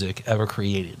soul music ever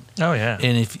created. Oh yeah.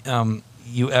 And if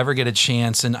you ever get a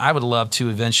chance, and I would love to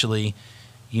eventually,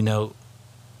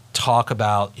 talk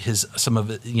about some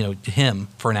of it, him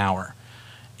for an hour.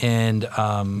 And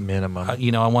minimum.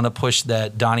 I want to push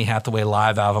that Donny Hathaway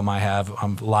live album I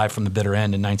have, Live from the Bitter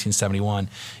End in 1971.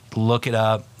 Look it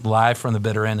up, Live from the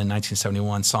Bitter End in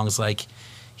 1971. Songs like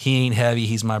He Ain't Heavy,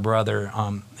 He's My Brother.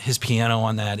 His piano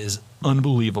on that is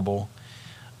unbelievable.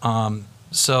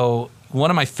 So one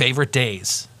of my favorite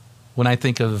days when I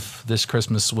think of this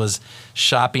Christmas was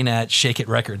shopping at Shake It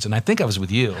Records, and I think I was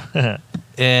with you.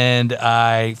 And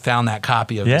I found that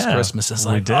copy of this Christmas. It's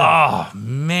like, oh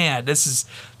man, this is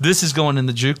going in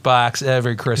the jukebox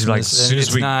every Christmas. Like, as soon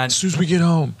as we get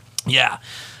home. Yeah.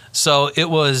 So it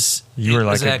was.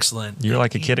 Excellent. You were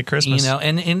like a kid at Christmas.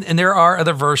 And there are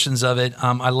other versions of it.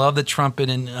 I love the trumpet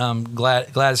and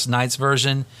Gladys Knight's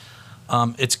version.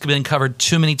 It's been covered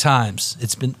too many times.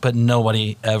 But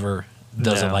nobody ever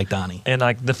does it No. like Donnie. And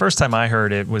like the first time I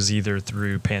heard it was either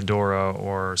through Pandora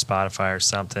or Spotify or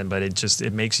something, but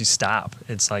it makes you stop.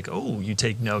 It's like, oh, you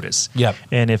take notice. Yep.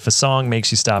 And if a song makes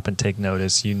you stop and take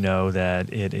notice, you know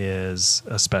that it is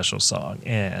a special song.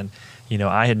 And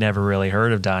I had never really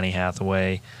heard of Donny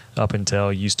Hathaway up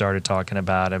until you started talking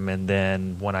about him, and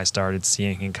then when I started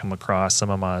seeing him come across some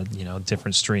of my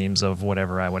different streams of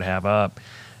whatever I would have up,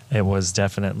 it was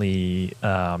definitely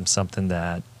something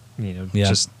that Yeah.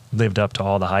 just lived up to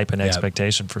all the hype and Yeah.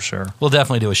 expectation for sure. We'll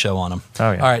definitely do a show on him.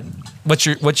 Oh, yeah. All right.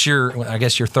 What's your I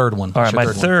guess your third one? All right, What's my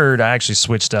your third, I actually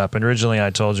switched up. And originally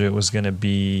I told you it was going to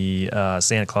be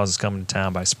Santa Claus is Coming to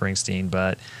Town by Springsteen,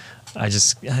 but I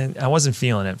wasn't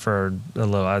feeling it for a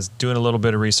little. I was doing a little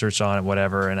bit of research on it,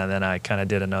 whatever, and then I kind of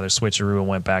did another switcheroo and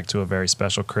went back to a very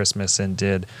special Christmas and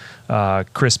did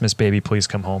Christmas Baby Please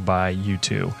Come Home by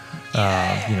U2.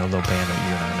 Little band that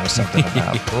you and I know something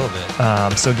about. a little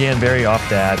bit. So again, very off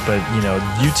that, but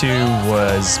U2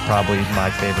 was probably my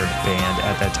favorite band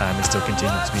at that time and still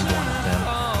continues to be one of them.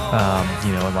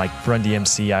 And like Run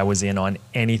DMC, I was in on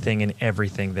anything and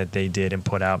everything that they did and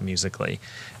put out musically.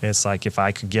 It's like if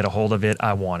I could get a hold of it,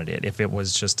 I wanted it. If it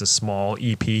was just a small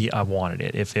EP, I wanted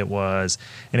it. If it was,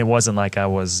 and it wasn't like I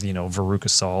was, Veruca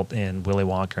Salt and Willy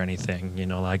Wonka or anything,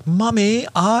 like, Mommy,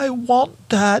 I want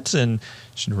that. And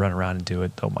she'd run around and do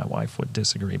it, though my wife would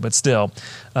disagree. But still,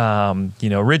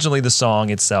 originally the song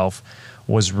itself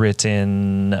was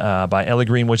written by Ella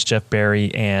Greenwich, Jeff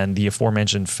Barry, and the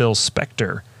aforementioned Phil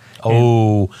Spector.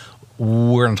 Oh,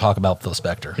 we're going to talk about Phil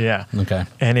Spector. Yeah. Okay.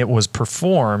 And it was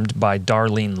performed by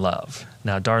Darlene Love.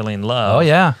 Now, Darlene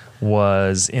Love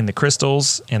was in the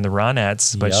Crystals and the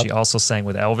Ronettes, but Yep. she also sang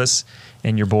with Elvis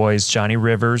and your boys Johnny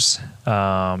Rivers,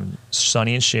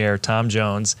 Sonny and Cher, Tom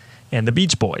Jones, and the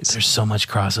Beach Boys. There's so much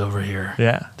crossover here.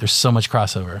 Yeah. There's so much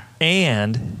crossover.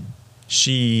 And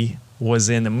she was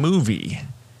in a movie.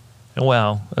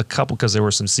 Well, a couple, because there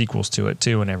were some sequels to it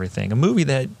too and everything. A movie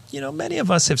that, many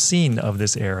of us have seen of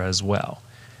this era as well.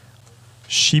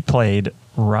 She played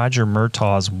Roger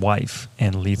Murtaugh's wife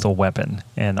in Lethal Weapon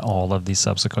and all of the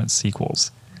subsequent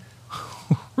sequels.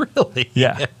 Really?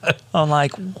 Yeah. I'm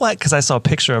like, what? Because I saw a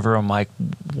picture of her. I'm like,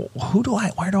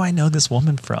 where do I know this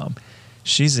woman from?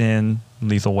 She's in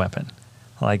Lethal Weapon.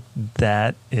 Like,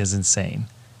 that is insane.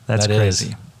 That's That is.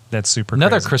 crazy. That's super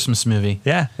Another crazy. Christmas movie.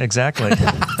 Yeah, exactly.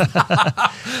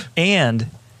 And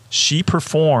she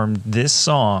performed this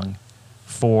song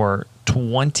for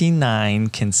 29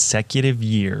 consecutive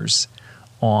years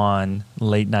on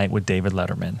Late Night with David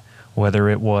Letterman, whether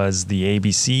it was the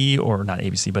ABC or not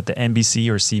ABC, but the NBC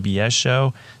or CBS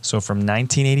show. So from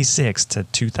 1986 to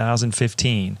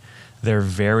 2015, their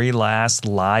very last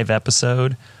live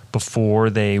episode before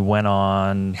they went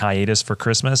on hiatus for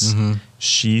Christmas,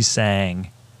 she sang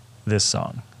this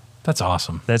song. That's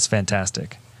awesome. That's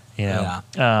fantastic. So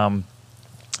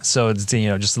it's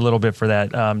just a little bit for that.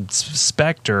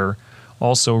 Spector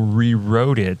also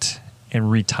rewrote it and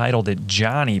retitled it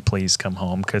Johnny Please Come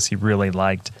Home because he really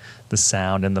liked the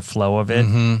sound and the flow of it.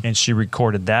 And she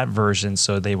recorded that version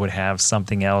so they would have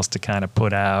something else to kind of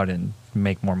put out and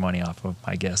make more money off of,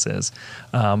 my guess is.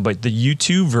 But the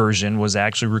U2 version was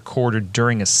actually recorded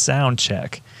during a sound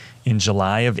check in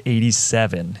July of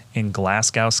 '87 in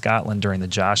Glasgow, Scotland during the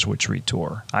Joshua Tree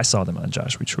tour. I saw them on the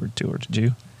Joshua Tree tour. Did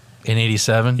you? In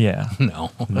 87? Yeah. No.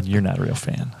 You're not a real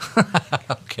fan.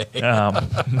 Okay.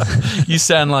 You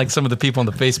sound like some of the people on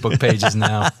the Facebook pages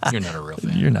now. You're not a real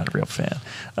fan. You're not a real fan.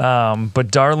 But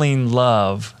Darlene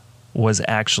Love was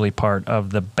actually part of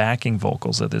the backing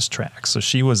vocals of this track. So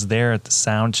she was there at the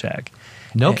sound check.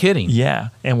 No kidding. Yeah,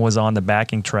 and was on the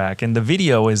backing track. And the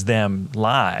video is them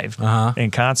live in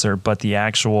concert, but the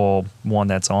actual one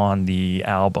that's on the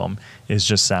album is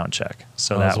just sound check.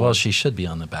 So that as well, was, she should be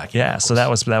on the back. yeah, so that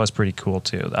was pretty cool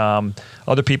too.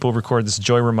 Other people recorded this: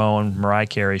 Joy Ramone, Mariah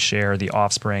Carey, Cher, The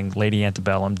Offspring, Lady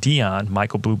Antebellum, Dion,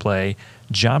 Michael Bublé,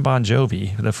 John Bon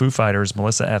Jovi, the Foo Fighters,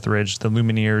 Melissa Etheridge, the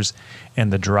Lumineers,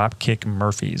 and the Dropkick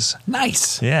Murphys.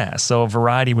 Nice. Yeah, so a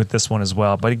variety with this one as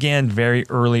well. But again, very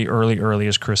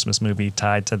earliest Christmas movie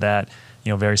tied to that,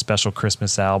 very special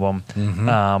Christmas album.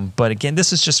 But again,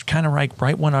 this is just kind of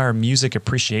right when our music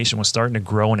appreciation was starting to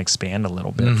grow and expand a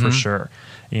little bit for sure.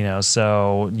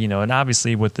 And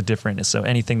obviously with the different, so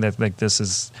anything that like this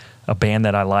is a band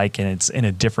that I like and it's in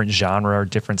a different genre or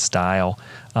different style,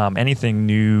 anything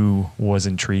new was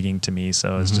intriguing to me.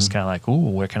 So it's just kind of like, ooh,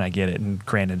 where can I get it? And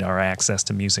granted, our access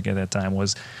to music at that time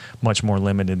was much more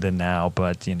limited than now,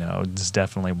 but it's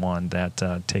definitely one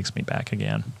that takes me back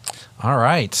again. All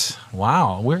right.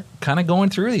 Wow. We're kind of going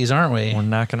through these, aren't we? We're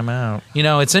knocking them out.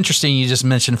 It's interesting. You just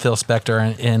mentioned Phil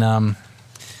Spector, and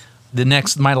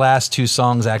my last two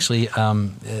songs actually,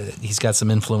 he's got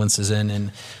some influences in,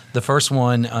 and the first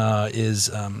one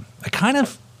is I kind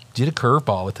of did a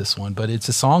curveball with this one, but it's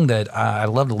a song that I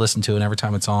love to listen to, and every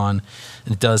time it's on,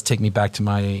 and it does take me back to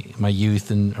my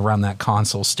youth and around that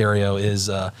console stereo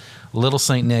is Little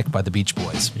Saint Nick by the Beach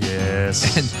Boys.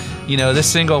 Yes. And,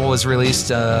 this single was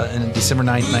released in December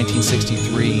 9th,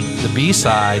 1963. The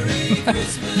B-side,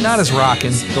 not as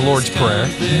rockin', The Lord's Prayer.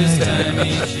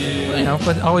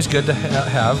 But always good to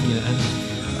have.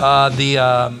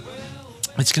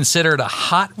 It's considered a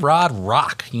hot rod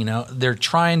rock. They're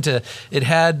trying to. It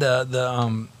had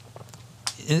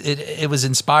it was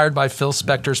inspired by Phil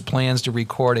Spector's plans to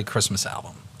record a Christmas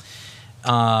album.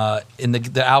 And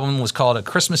the album was called A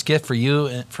Christmas Gift for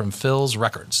You from Phil's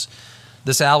Records.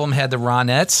 This album had the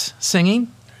Ronettes singing.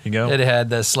 There you go. It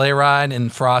had the Sleigh Ride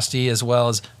and Frosty, as well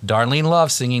as Darlene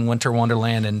Love singing Winter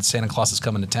Wonderland and Santa Claus is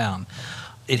Coming to Town.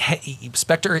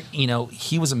 Spector,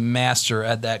 he was a master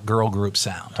at that girl group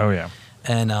sound. Oh, yeah.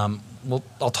 And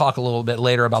I'll talk a little bit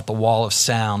later about the wall of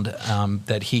sound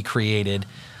that he created.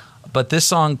 But this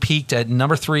song peaked at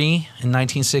number 3 in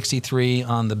 1963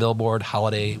 on the Billboard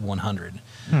Holiday 100.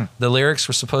 The lyrics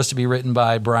were supposed to be written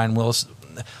by Brian Wilson.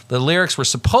 The lyrics were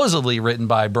supposedly written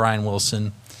by Brian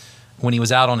Wilson when he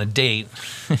was out on a date.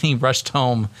 He rushed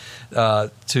home to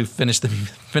finish the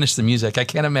music. I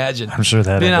can't imagine. I'm sure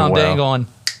that being ended out on a well. date going,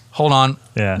 hold on,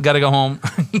 Yeah. got to go home,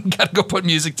 got to go put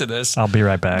music to this. I'll be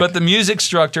right back. But the music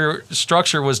structure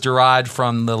was derived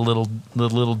from the Little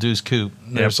Deuce Coupe.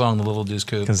 Their Yep. song, The Little Deuce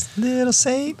Coupe. Because Little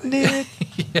Saint Nick.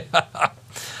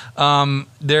 In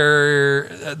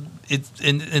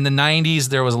the 90s,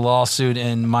 there was a lawsuit,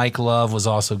 and Mike Love was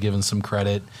also given some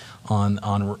credit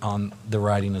on the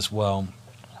writing as well.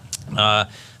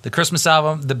 The Christmas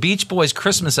album, the Beach Boys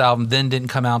Christmas album, then didn't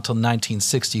come out till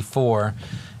 1964.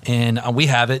 And we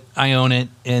have it. I own it.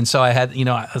 And so I had,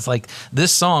 I was like,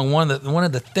 this song. One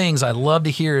of the things I love to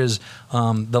hear is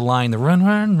the line, "The run,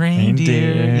 run,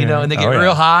 reindeer." And they get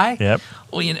real high. Yep.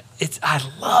 Well,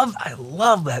 I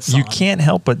love that song. You can't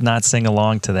help but not sing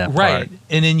along to that right. part.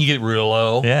 And then you get real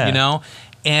low. Yeah.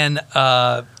 And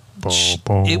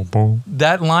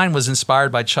that line was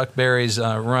inspired by Chuck Berry's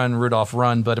 "Run, Rudolph,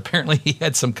 Run," but apparently he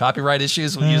had some copyright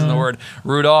issues with using the word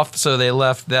Rudolph, so they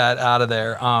left that out of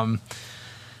there.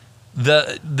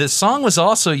 The song was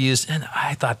also used, and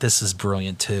I thought this is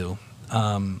brilliant too.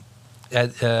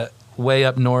 At Way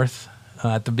Up North,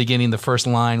 at the beginning, the first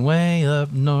line, "Way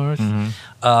Up North,"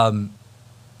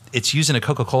 it's used in a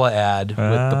Coca-Cola ad with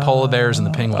the polar bears and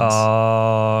the penguins.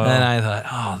 Oh, And I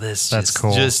thought, this That's just,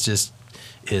 cool. just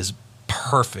is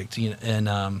perfect.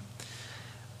 And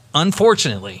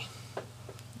unfortunately,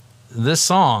 this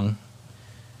song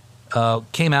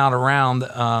came out around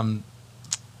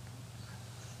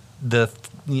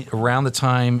around the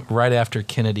time right after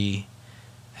Kennedy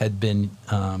had been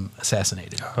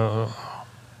assassinated.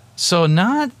 So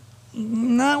not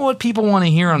what people want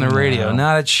to hear on the radio. No.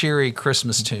 Not a cheery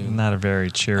Christmas tune. not a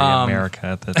very cheery America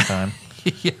at that time.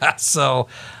 Yeah, so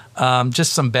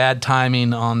just some bad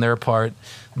timing on their part.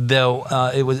 Though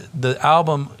the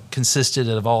album consisted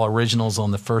of all originals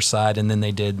on the first side, and then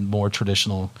they did more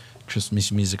traditional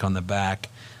Christmas music on the back.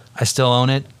 I still own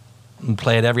it and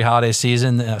play it every holiday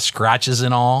season, scratches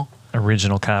and all.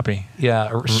 Original copy.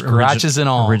 Yeah, scratches and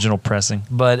all. Original pressing.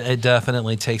 But it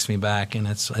definitely takes me back, and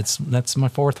that's my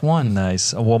fourth one.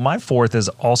 Nice. Well, my fourth is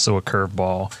also a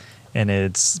curveball, and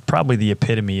it's probably the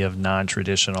epitome of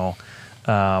non-traditional.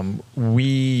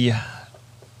 We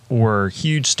were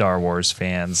huge Star Wars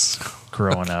fans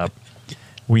growing up.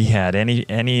 We had any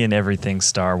and everything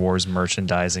Star Wars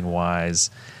merchandising wise.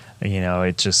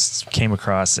 It just came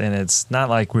across, and it's not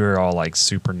like we were all like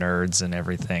super nerds and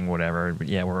everything, whatever. But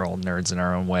yeah, we're all nerds in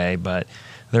our own way. But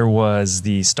there was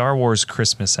the Star Wars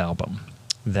Christmas album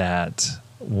that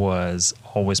was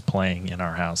always playing in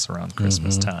our house around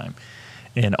Christmas time.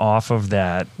 And off of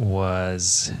that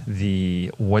was the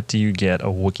 "What Do You Get a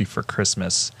Wookiee for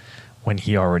Christmas When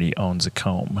He Already Owns a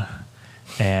Comb?"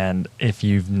 And if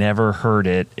you've never heard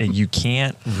it, you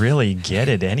can't really get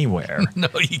it anywhere. No,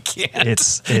 you can't.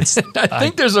 It's. I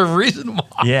think there's a reason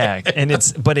why. Yeah, and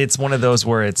it's one of those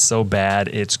where it's so bad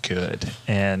it's good,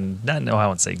 and I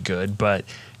wouldn't say good, but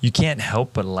you can't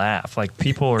help but laugh. Like,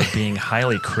 people are being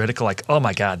highly critical, like, oh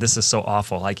my God, this is so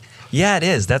awful. Like, yeah, it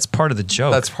is. That's part of the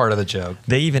joke. That's part of the joke.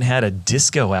 They even had a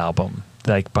disco album,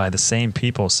 like, by the same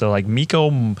people. So, like,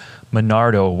 Miko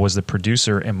Monardo was the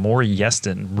producer, and Maury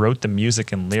Yeston wrote the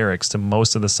music and lyrics to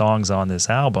most of the songs on this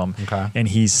album. Okay. And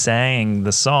he sang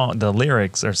the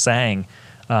lyrics, or sang.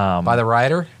 By the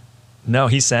writer? No,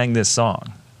 he sang this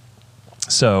song.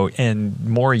 So, and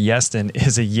Maury Yeston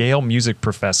is a Yale music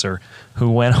professor who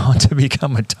went on to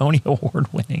become a Tony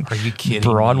Award-winning Are you kidding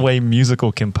Broadway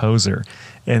musical composer.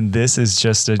 And this is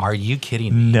just a... Are you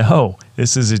kidding me? No,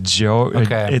 this is a joke.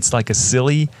 Okay. It's like a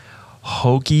silly,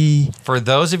 hokey, For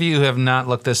those of you who have not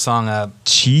looked this song up,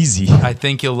 cheesy. I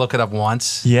think you'll look it up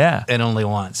once. Yeah. And only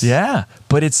once. Yeah,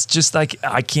 but it's just like,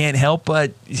 I can't help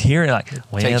but hear it, like,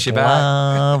 Takes you with back.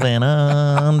 love and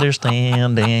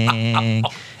understanding,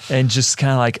 and just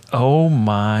kind of like, oh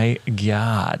my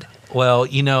God. Well,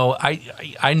 you know,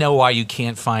 I know why you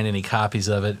can't find any copies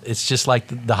of it. It's just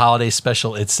like the holiday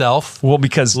special itself. Well,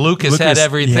 because Lucas had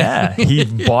everything. Yeah, he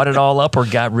bought it all up or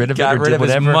got rid of Got it or rid did of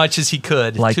whatever. as much as he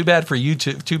could. Like- Too bad for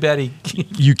YouTube. Too bad he.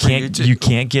 You for can't YouTube. you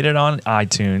can't get it on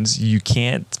iTunes. You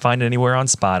can't find it anywhere on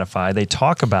Spotify. They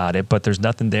talk about it, but there's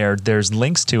nothing there. There's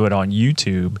links to it on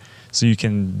YouTube, so you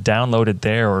can download it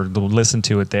there or listen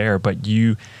to it there. But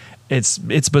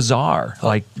it's bizarre.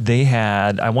 Like, they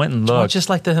had, I went and Well, looked. just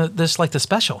like the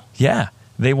special. Yeah,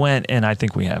 they went, and I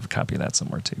think we have a copy of that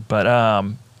somewhere too. But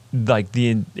like,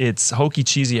 it's hokey,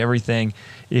 cheesy, everything.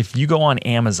 If you go on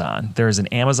Amazon, there's an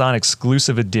Amazon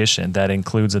exclusive edition that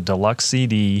includes a deluxe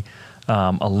CD,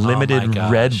 a limited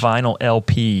gosh. red vinyl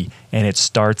LP, and it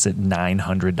starts at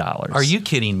 $900. Are you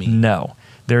kidding me? No.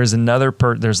 There's another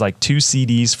there's like 2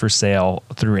 CDs for sale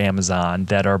through Amazon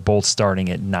that are both starting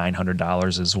at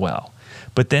 $900 as well.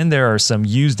 But then there are some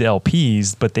used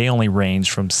LPs, but they only range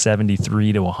from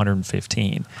 73 to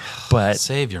 115. But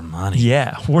Save your money.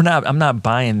 yeah, I'm not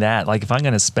buying that. Like, if I'm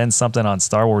going to spend something on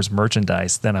Star Wars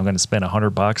merchandise, then I'm going to spend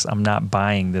 $100. I'm not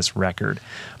buying this record.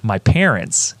 My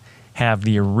parents have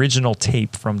the original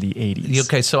tape from the 80s.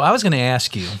 Okay, so I was going to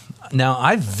ask you. Now,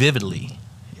 I vividly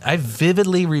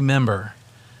remember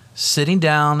sitting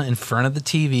down in front of the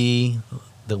TV,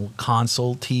 the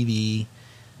console TV,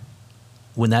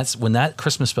 when that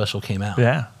Christmas special came out.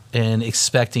 Yeah. And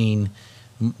expecting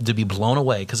to be blown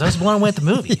away, because I was blown away at the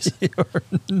movies.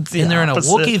 And they're in a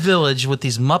opposite. Wookiee village with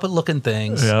these Muppet-looking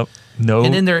things. Yep. No.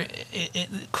 And then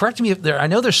correct me if I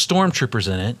know there's stormtroopers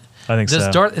in it. I think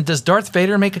so. Does Darth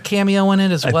Vader make a cameo in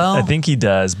it as well? I think he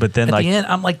does, but then, At like, the end,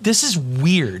 I'm like, this is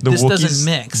weird. the This Wookiees, doesn't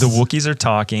mix. The Wookiees are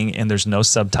talking, and there's no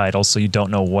subtitles, so you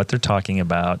don't know what they're talking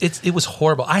about. It was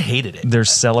horrible. I hated it. They're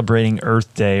celebrating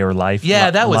Earth Day or Life. Yeah,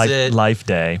 that was it. Life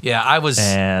Day. Yeah, I was.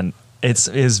 And it's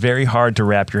very hard to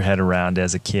wrap your head around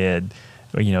as a kid,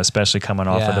 you know, especially coming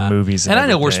off of the movies. And I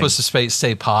know we're everything. supposed to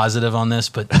stay positive on this,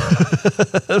 but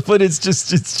But it's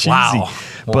cheesy. Wow.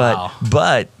 Wow.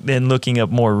 But then looking up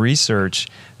more research,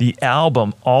 the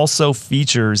album also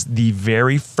features the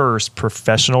very first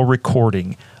professional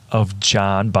recording of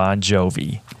John Bon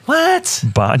Jovi. what?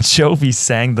 Bon Jovi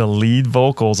sang the lead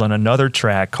vocals on another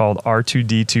track called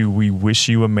R2D2 We Wish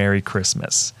You a Merry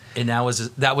Christmas. And that was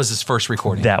his first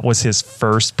recording. That was his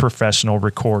first professional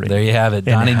recording. There you have it. And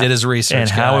Donnie ho- did his research. And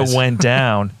how guys. it went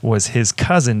down was his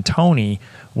cousin Tony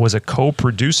was a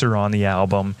co-producer on the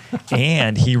album,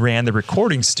 and he ran the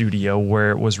recording studio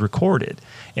where it was recorded.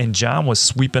 And John was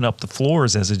sweeping up the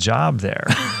floors as a job there.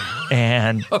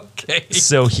 And Okay.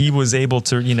 so he was able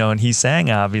to, you know, and he sang,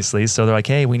 obviously. So they're like,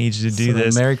 hey, we need you to do So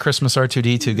this. Merry Christmas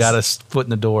R2D2 got us foot in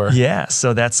the door. Yeah,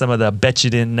 so that's some of the bet you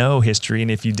didn't know history, and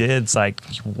if you did, it's like,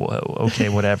 whoa, okay,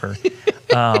 whatever.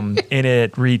 And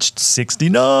it reached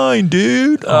 69,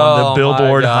 dude, on Oh, the my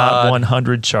Billboard Hot God.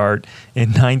 100 chart in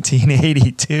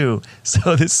 1982.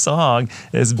 So this song,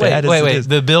 as bad as it Wait. is,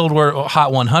 The Billboard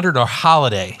Hot 100 or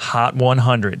Holiday? Hot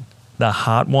 100, the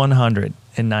Hot 100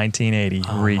 in 1980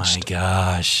 Oh reached my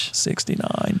gosh.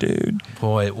 69, dude.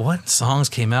 Boy, what songs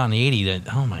came out in the 80s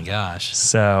that, oh my gosh.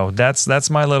 So that's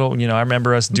my little, you know, I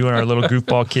remember us doing our little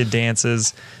goofball kid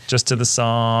dances just to the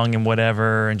song and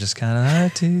whatever, and just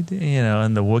kind of, you know,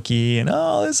 and the Wookiee, and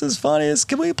oh, this is funny.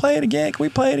 Can we play it again? Can we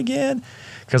play it again?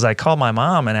 Because I called my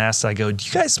mom and asked, I go, do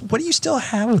you guys, what do you still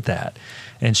have of that?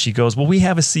 And she goes, well, we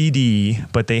have a CD,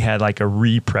 but they had like a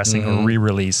repressing or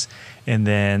re-release, and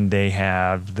then they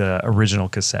have the original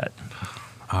cassette,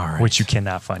 All right. which you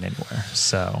cannot find anywhere.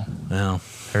 So well,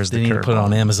 there's they the need to curve. put it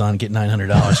on Amazon and get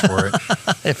 $900 for it.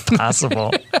 if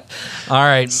possible. All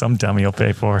right. Some dummy will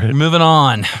pay for it. Moving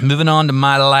on to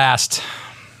my last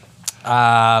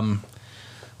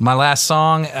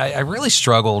song. I really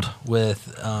struggled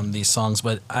with these songs,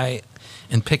 but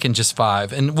and picking just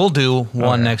 5. And we'll do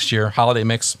one next year, holiday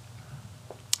mix.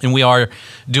 And we are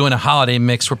doing a holiday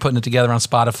mix. We're putting it together on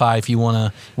Spotify. If you want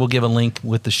to, we'll give a link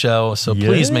with the show. So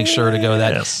please make sure to go to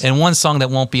that. And one song that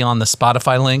won't be on the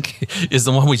Spotify link is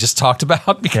the one we just talked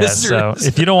about. Because so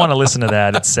if you don't want to listen to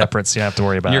that, it's separate, so you don't have to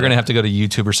worry about it. You're going to have to go to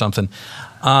YouTube or something.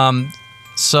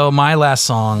 So my last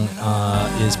song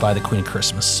is by the Queen of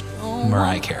Christmas,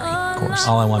 Mariah Carey. Of course.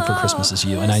 All I Want for Christmas Is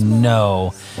You. And I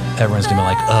know everyone's going to be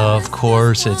like, of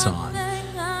course it's on.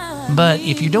 But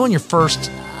if you're doing your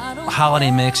first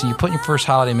holiday mix and you're putting your first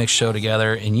holiday mix show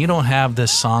together and you don't have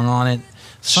this song on it,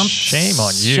 shame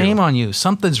on you. Shame on you.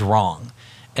 Something's wrong.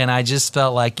 And I just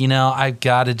felt like, I've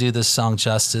got to do this song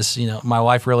justice. My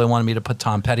wife really wanted me to put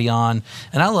Tom Petty on,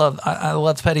 and I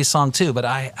love Petty's song too, but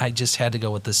I just had to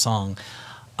go with this song.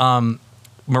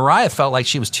 Mariah felt like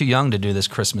she was too young to do this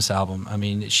Christmas album. I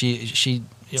mean, she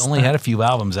only had a few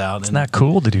albums out. It's not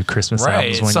cool to do Christmas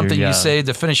albums when it's something you're young. you say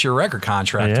to finish your record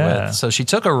contract with. So she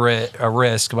took a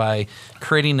risk by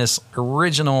creating this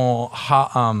original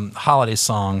holiday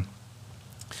song.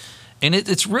 And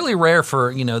it's really rare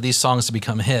for these songs to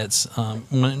become hits.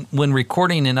 When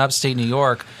recording in upstate New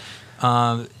York,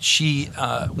 she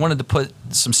wanted to put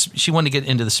she wanted to get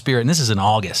into the spirit. And this is in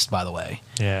August, by the way.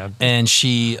 Yeah. And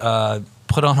she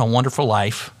put on A Wonderful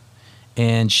Life.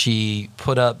 And she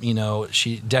put up,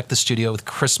 she decked the studio with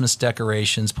Christmas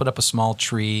decorations, put up a small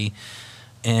tree.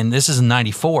 And this is in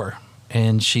 '94.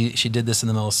 And she did this in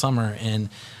the middle of summer. And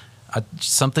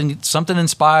something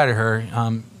inspired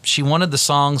her. She wanted the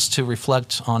songs to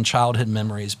reflect on childhood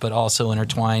memories, but also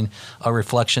intertwine a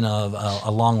reflection of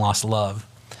a long-lost love.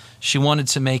 She wanted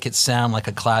to make it sound like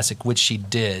a classic, which she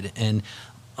did. And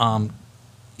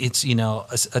it's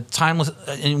a timeless.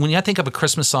 And when I think of a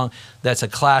Christmas song that's a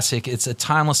classic, it's a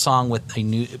timeless song with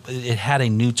it had a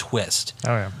new twist.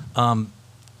 Oh yeah.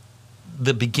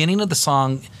 The beginning of the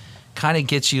song kind of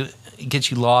gets you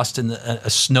lost in a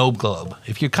snow globe.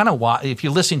 If you're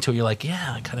listening to it, you're like,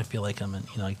 yeah, I kind of feel like I'm in,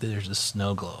 like there's a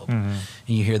snow globe, and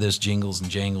you hear those jingles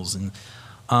and jangles, and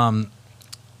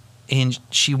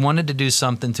she wanted to do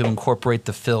something to incorporate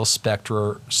the Phil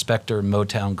Spector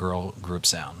Motown girl group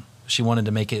sound. She wanted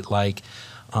to make it like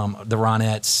the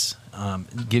Ronettes,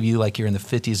 give you like you're in the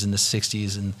 50s and the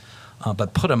 60s, and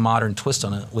but put a modern twist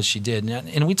on it, which she did.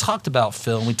 And we talked about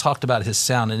Phil, and we talked about his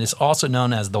sound, and it's also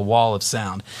known as the Wall of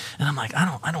Sound. And I'm like, I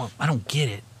don't get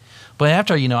it. But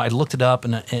after I looked it up,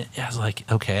 and I was like,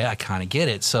 okay, I kind of get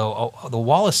it. So the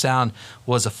Wall of Sound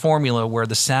was a formula where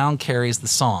the sound carries the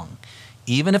song,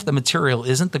 even if the material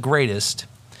isn't the greatest.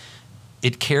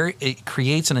 It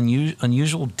creates an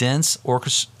unusual, dense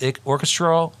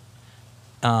orchestral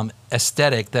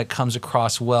aesthetic that comes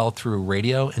across well through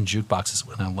radio and jukeboxes,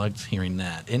 and I liked hearing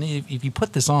that. And if you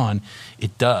put this on,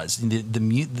 it does. The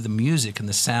music and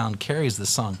the sound carries the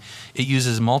song. It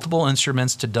uses multiple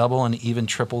instruments to double and even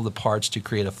triple the parts to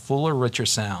create a fuller, richer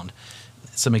sound.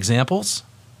 Some examples: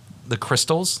 the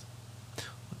Crystals,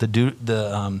 the Do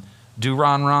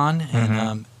Ron Ron,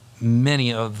 and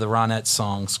many of the Ronettes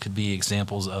songs could be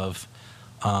examples of.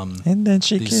 And then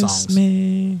she kissed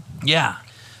me. Yeah.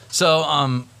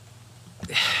 So,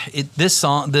 this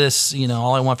song,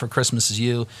 All I Want for Christmas Is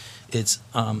You, it's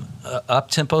a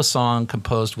up-tempo song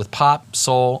composed with pop,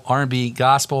 soul, R&B,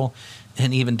 gospel,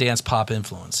 and even dance pop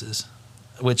influences,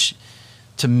 which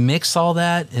to mix all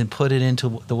that and put it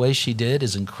into the way she did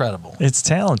is incredible. It's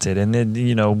talented. And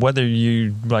then, whether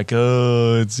you like,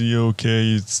 it's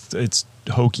okay, it's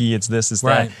hokey, it's this, it's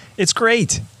that, it's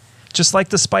great. Just like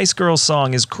the Spice Girls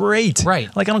song is great.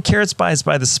 Right. Like, I don't care it's by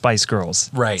the Spice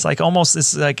Girls. Right. It's like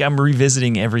it's like I'm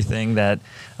revisiting everything that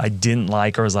I didn't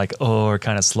like or was like, or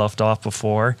kind of sloughed off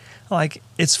before. Like,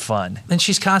 it's fun. And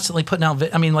she's constantly putting out,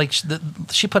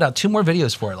 she put out 2 more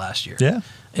videos for it last year. Yeah.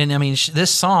 And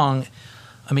this song,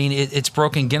 it's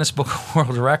broken Guinness Book of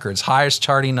World Records, highest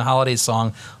charting holiday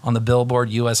song on the Billboard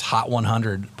U.S. Hot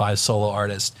 100 by a solo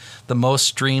artist, the most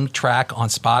streamed track on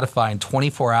Spotify in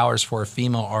 24 hours for a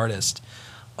female artist.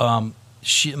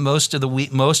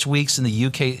 Most weeks in the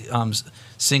UK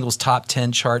singles top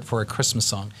 10 chart for a Christmas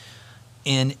song.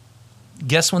 And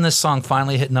guess when this song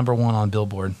finally hit number 1 on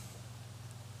Billboard?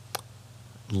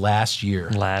 Last year.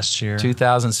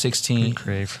 2016.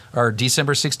 Or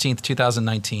December 16th,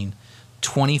 2019.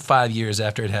 25 years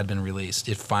after it had been released,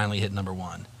 it finally hit number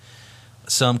 1.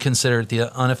 Some consider it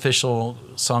the unofficial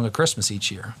song of Christmas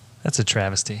each year. That's a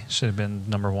travesty. Should have been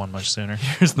number 1 much sooner.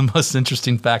 Here's the most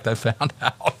interesting fact I found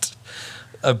out.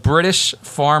 A British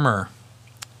farmer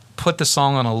put the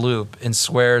song on a loop and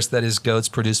swears that his goats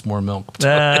produce more milk.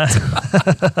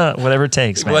 Whatever it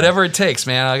takes, man. Whatever it takes,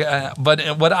 man.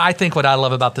 But what I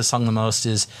love about this song the most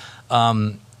is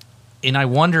and I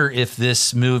wonder if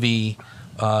this movie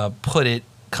put it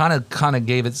kind of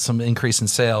gave it some increase in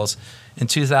sales. In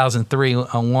 2003,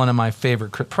 one of my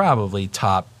favorite, probably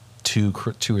top two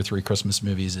or three Christmas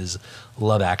movies is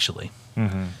Love Actually.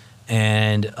 Mm-hmm.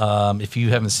 And if you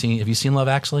haven't seen, have you seen Love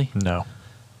Actually? No.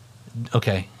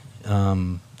 Okay,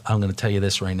 I'm going to tell you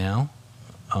this right now.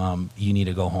 You need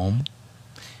to go home.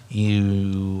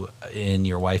 You and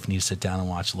your wife need to sit down and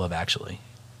watch Love Actually,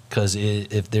 because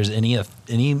if there's any of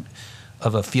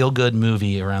a feel-good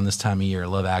movie around this time of year,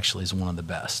 Love Actually is one of the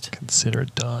best. Consider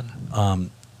it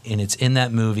done. And it's in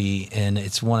that movie, and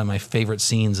it's one of my favorite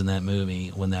scenes in that movie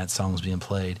when that song's being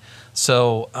played.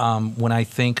 So when I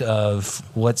think of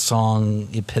what song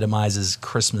epitomizes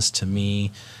Christmas to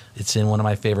me, it's in one of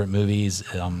my favorite movies.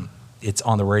 It's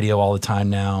on the radio all the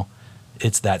time now.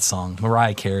 It's that song,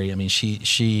 Mariah Carey. I mean,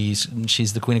 she's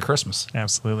the queen of Christmas.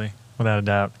 Absolutely, without a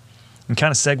doubt. And kind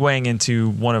of segueing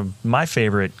into one of my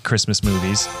favorite Christmas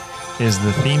movies is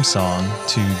the theme song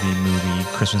to the movie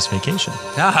Christmas Vacation.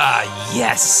 Ah,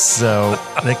 yes. So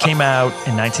that came out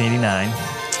in 1989.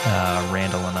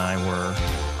 Randall and I were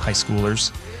high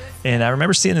schoolers. And I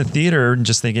remember seeing it in the theater and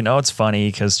just thinking, oh, it's funny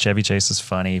because Chevy Chase is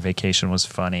funny. Vacation was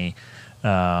funny.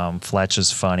 Fletch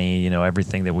is funny.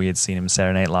 Everything that we had seen him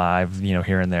Saturday Night Live,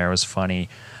 here and there was funny.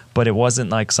 But it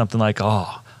wasn't like something like,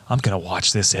 oh, I'm going to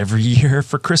watch this every year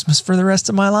for Christmas for the rest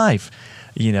of my life.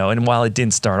 And while it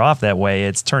didn't start off that way,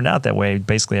 it's turned out that way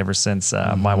basically ever since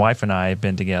my wife and I have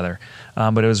been together.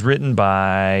 But it was written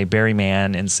by Barry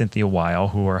Mann and Cynthia Weil,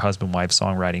 who are husband-wife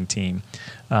songwriting team.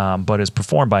 But it's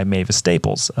performed by Mavis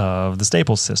Staples of the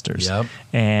Staples Sisters. Yep.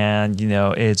 And,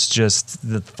 it's just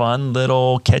the fun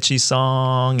little catchy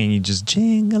song, and you just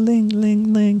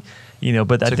jing-a-ling-ling-ling.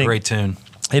 But It's I a think great tune.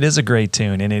 it is a great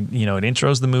tune, and it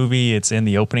intros the movie. It's in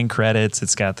the opening credits.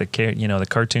 It's got the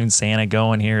cartoon Santa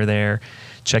going here or there,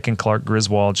 checking Clark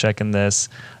Griswold, checking this,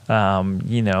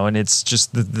 and it's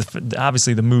just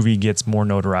obviously the movie gets more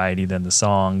notoriety than the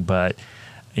song, but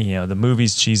the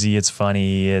movie's cheesy, it's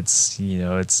funny, it's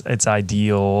it's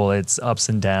ideal, it's ups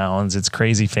and downs, it's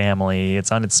crazy family,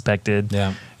 it's unexpected,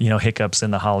 hiccups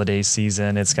in the holiday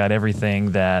season. It's got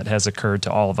everything that has occurred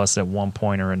to all of us at one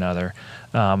point or another.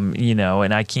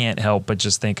 And I can't help but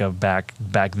just think of back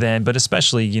then, but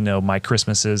especially, my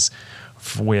Christmases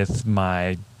with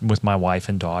my wife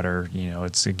and daughter.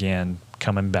 It's again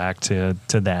coming back to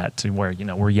that, to where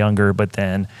we're younger, but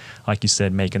then, like you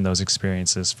said, making those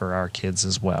experiences for our kids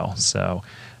as well. So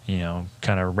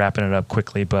kind of wrapping it up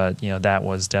quickly, but that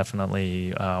was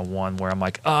definitely one where I'm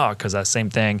like, oh, because that same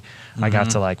thing, I got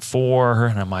to like 4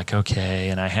 and I'm like, okay,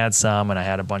 and I had some and I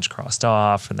had a bunch crossed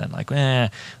off, and then like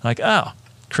oh,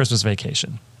 Christmas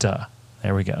Vacation, duh,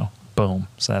 there we go, boom.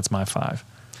 So that's my 5.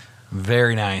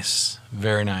 Very nice.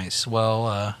 Very nice.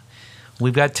 Well,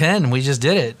 we've got 10. We just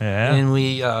did it. Yeah. And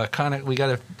we we got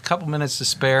a couple minutes to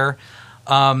spare.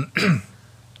 I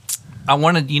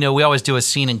wanted, we always do a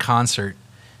scene in concert.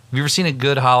 Have you ever seen a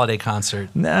good holiday concert?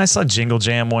 Nah, I saw Jingle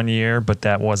Jam one year, but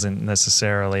that wasn't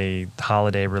necessarily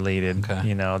holiday related.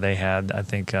 Okay. They had, I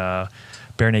think,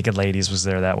 Bare Naked Ladies was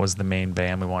there. That was the main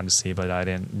band we wanted to see, but I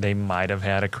didn't. They might have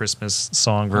had a Christmas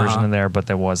song version in there, but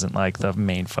that wasn't like the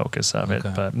main focus of it.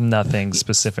 Okay. But nothing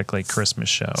specifically Christmas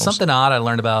shows. Something odd I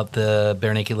learned about the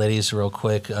Bare Naked Ladies real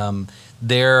quick.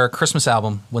 Their Christmas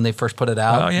album, when they first put it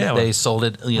out, they sold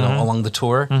it, along the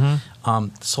tour.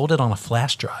 Sold it on a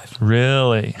flash drive.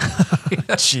 Really?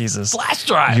 Jesus. Flash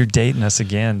drive. You're dating us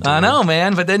again, dude. I know,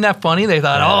 man. But isn't that funny? They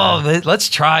thought, let's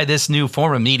try this new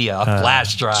form of media, a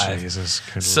flash drive. Jesus.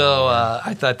 Good So Lord.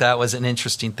 I thought that was an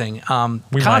interesting thing.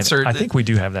 We concert. I think we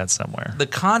do have that somewhere. The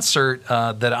concert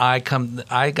that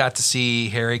I got to see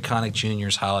Harry Connick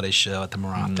Jr.'s holiday show at the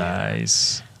Marant Theater.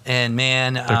 Nice. And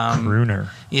man, The crooner.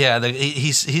 yeah,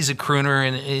 he's a crooner,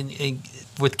 and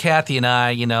with Kathy and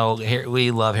I,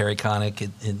 we love Harry Connick,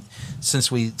 and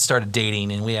since we started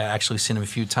dating, and we actually seen him a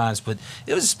few times. But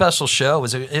it was a special show.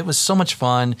 It was so much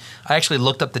fun. I actually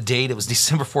looked up the date. It was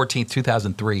December 14th,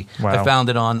 2003. Wow. I found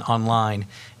it online,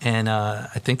 and I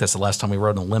think that's the last time we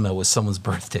rode in a limo was someone's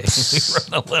birthday. We rode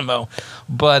in a limo,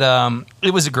 but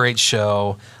it was a great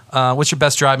show. What's your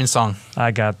best driving song? I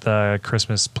got the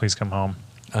Christmas Please Come Home.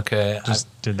 Okay, Just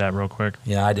did that real quick.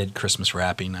 yeah, I did Christmas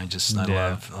rapping. I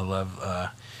Yeah.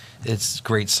 love. It's a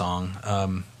great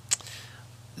song.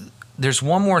 There's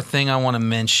one more thing I want to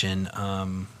mention.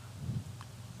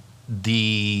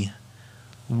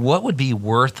 What would be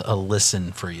worth a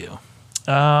listen for you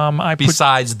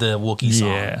besides the Wookiee song?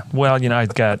 Yeah. Well, I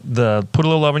got the Put a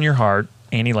Little Love in Your Heart,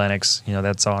 Annie Lennox.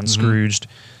 That's on Scrooged.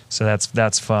 So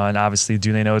that's fun. Obviously,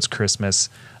 Do They Know It's Christmas?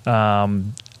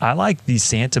 I like the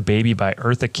Santa Baby by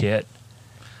Eartha Kitt.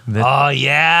 Oh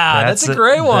yeah, that's a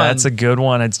great one. That's a good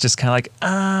one. It's just kind of like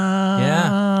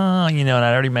Yeah. you know. And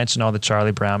I already mentioned all the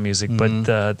Charlie Brown music, Mm-hmm.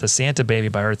 but the Santa Baby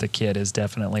by Eartha Kitt is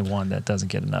definitely one that doesn't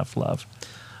get enough love.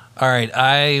 All right,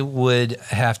 I would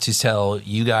have to tell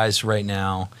you guys right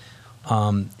now,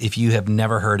 if you have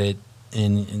never heard it,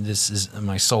 and this is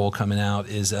my soul coming out,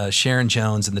 is Sharon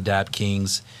Jones and the Dap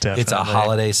Kings. It's a Definitely.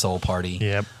 holiday soul party.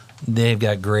 Yep. They've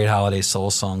got great holiday soul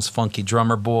songs. Funky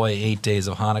Drummer Boy, 8 Days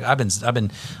of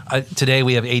Hanukkah. Today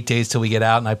we have 8 days till we get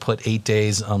out, and I put 8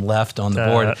 days on left on the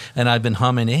board, and I've been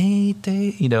humming 8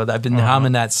 days. You know, I've been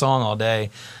humming that song all day,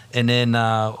 and then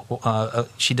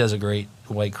she does a great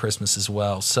White Christmas as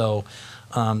well. So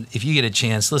if you get a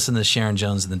chance, listen to Sharon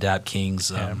Jones and the Dap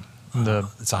Kings.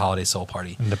 It's a holiday soul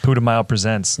party. The Putumayo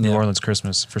presents New Yeah. Orleans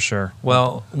Christmas for sure.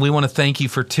 Well, we want to thank you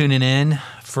for tuning in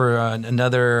for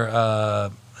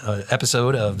another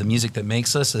episode of The Music That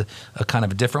Makes Us, a kind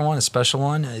of a different one, a special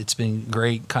one. It's been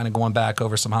great kind of going back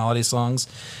over some holiday songs.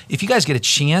 If you guys get a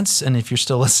chance, and if you're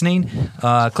still listening,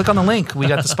 click on the link. We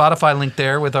got the Spotify link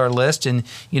there with our list. And,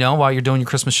 you know, while you're doing your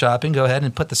Christmas shopping, go ahead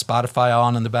and put the Spotify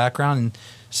on in the background and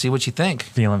see what you think.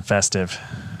 Feeling festive.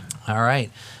 All right.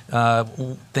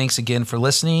 Thanks again for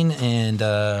listening,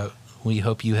 and we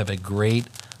hope you have a great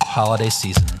holiday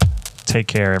season. Take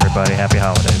care, everybody. Happy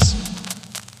holidays.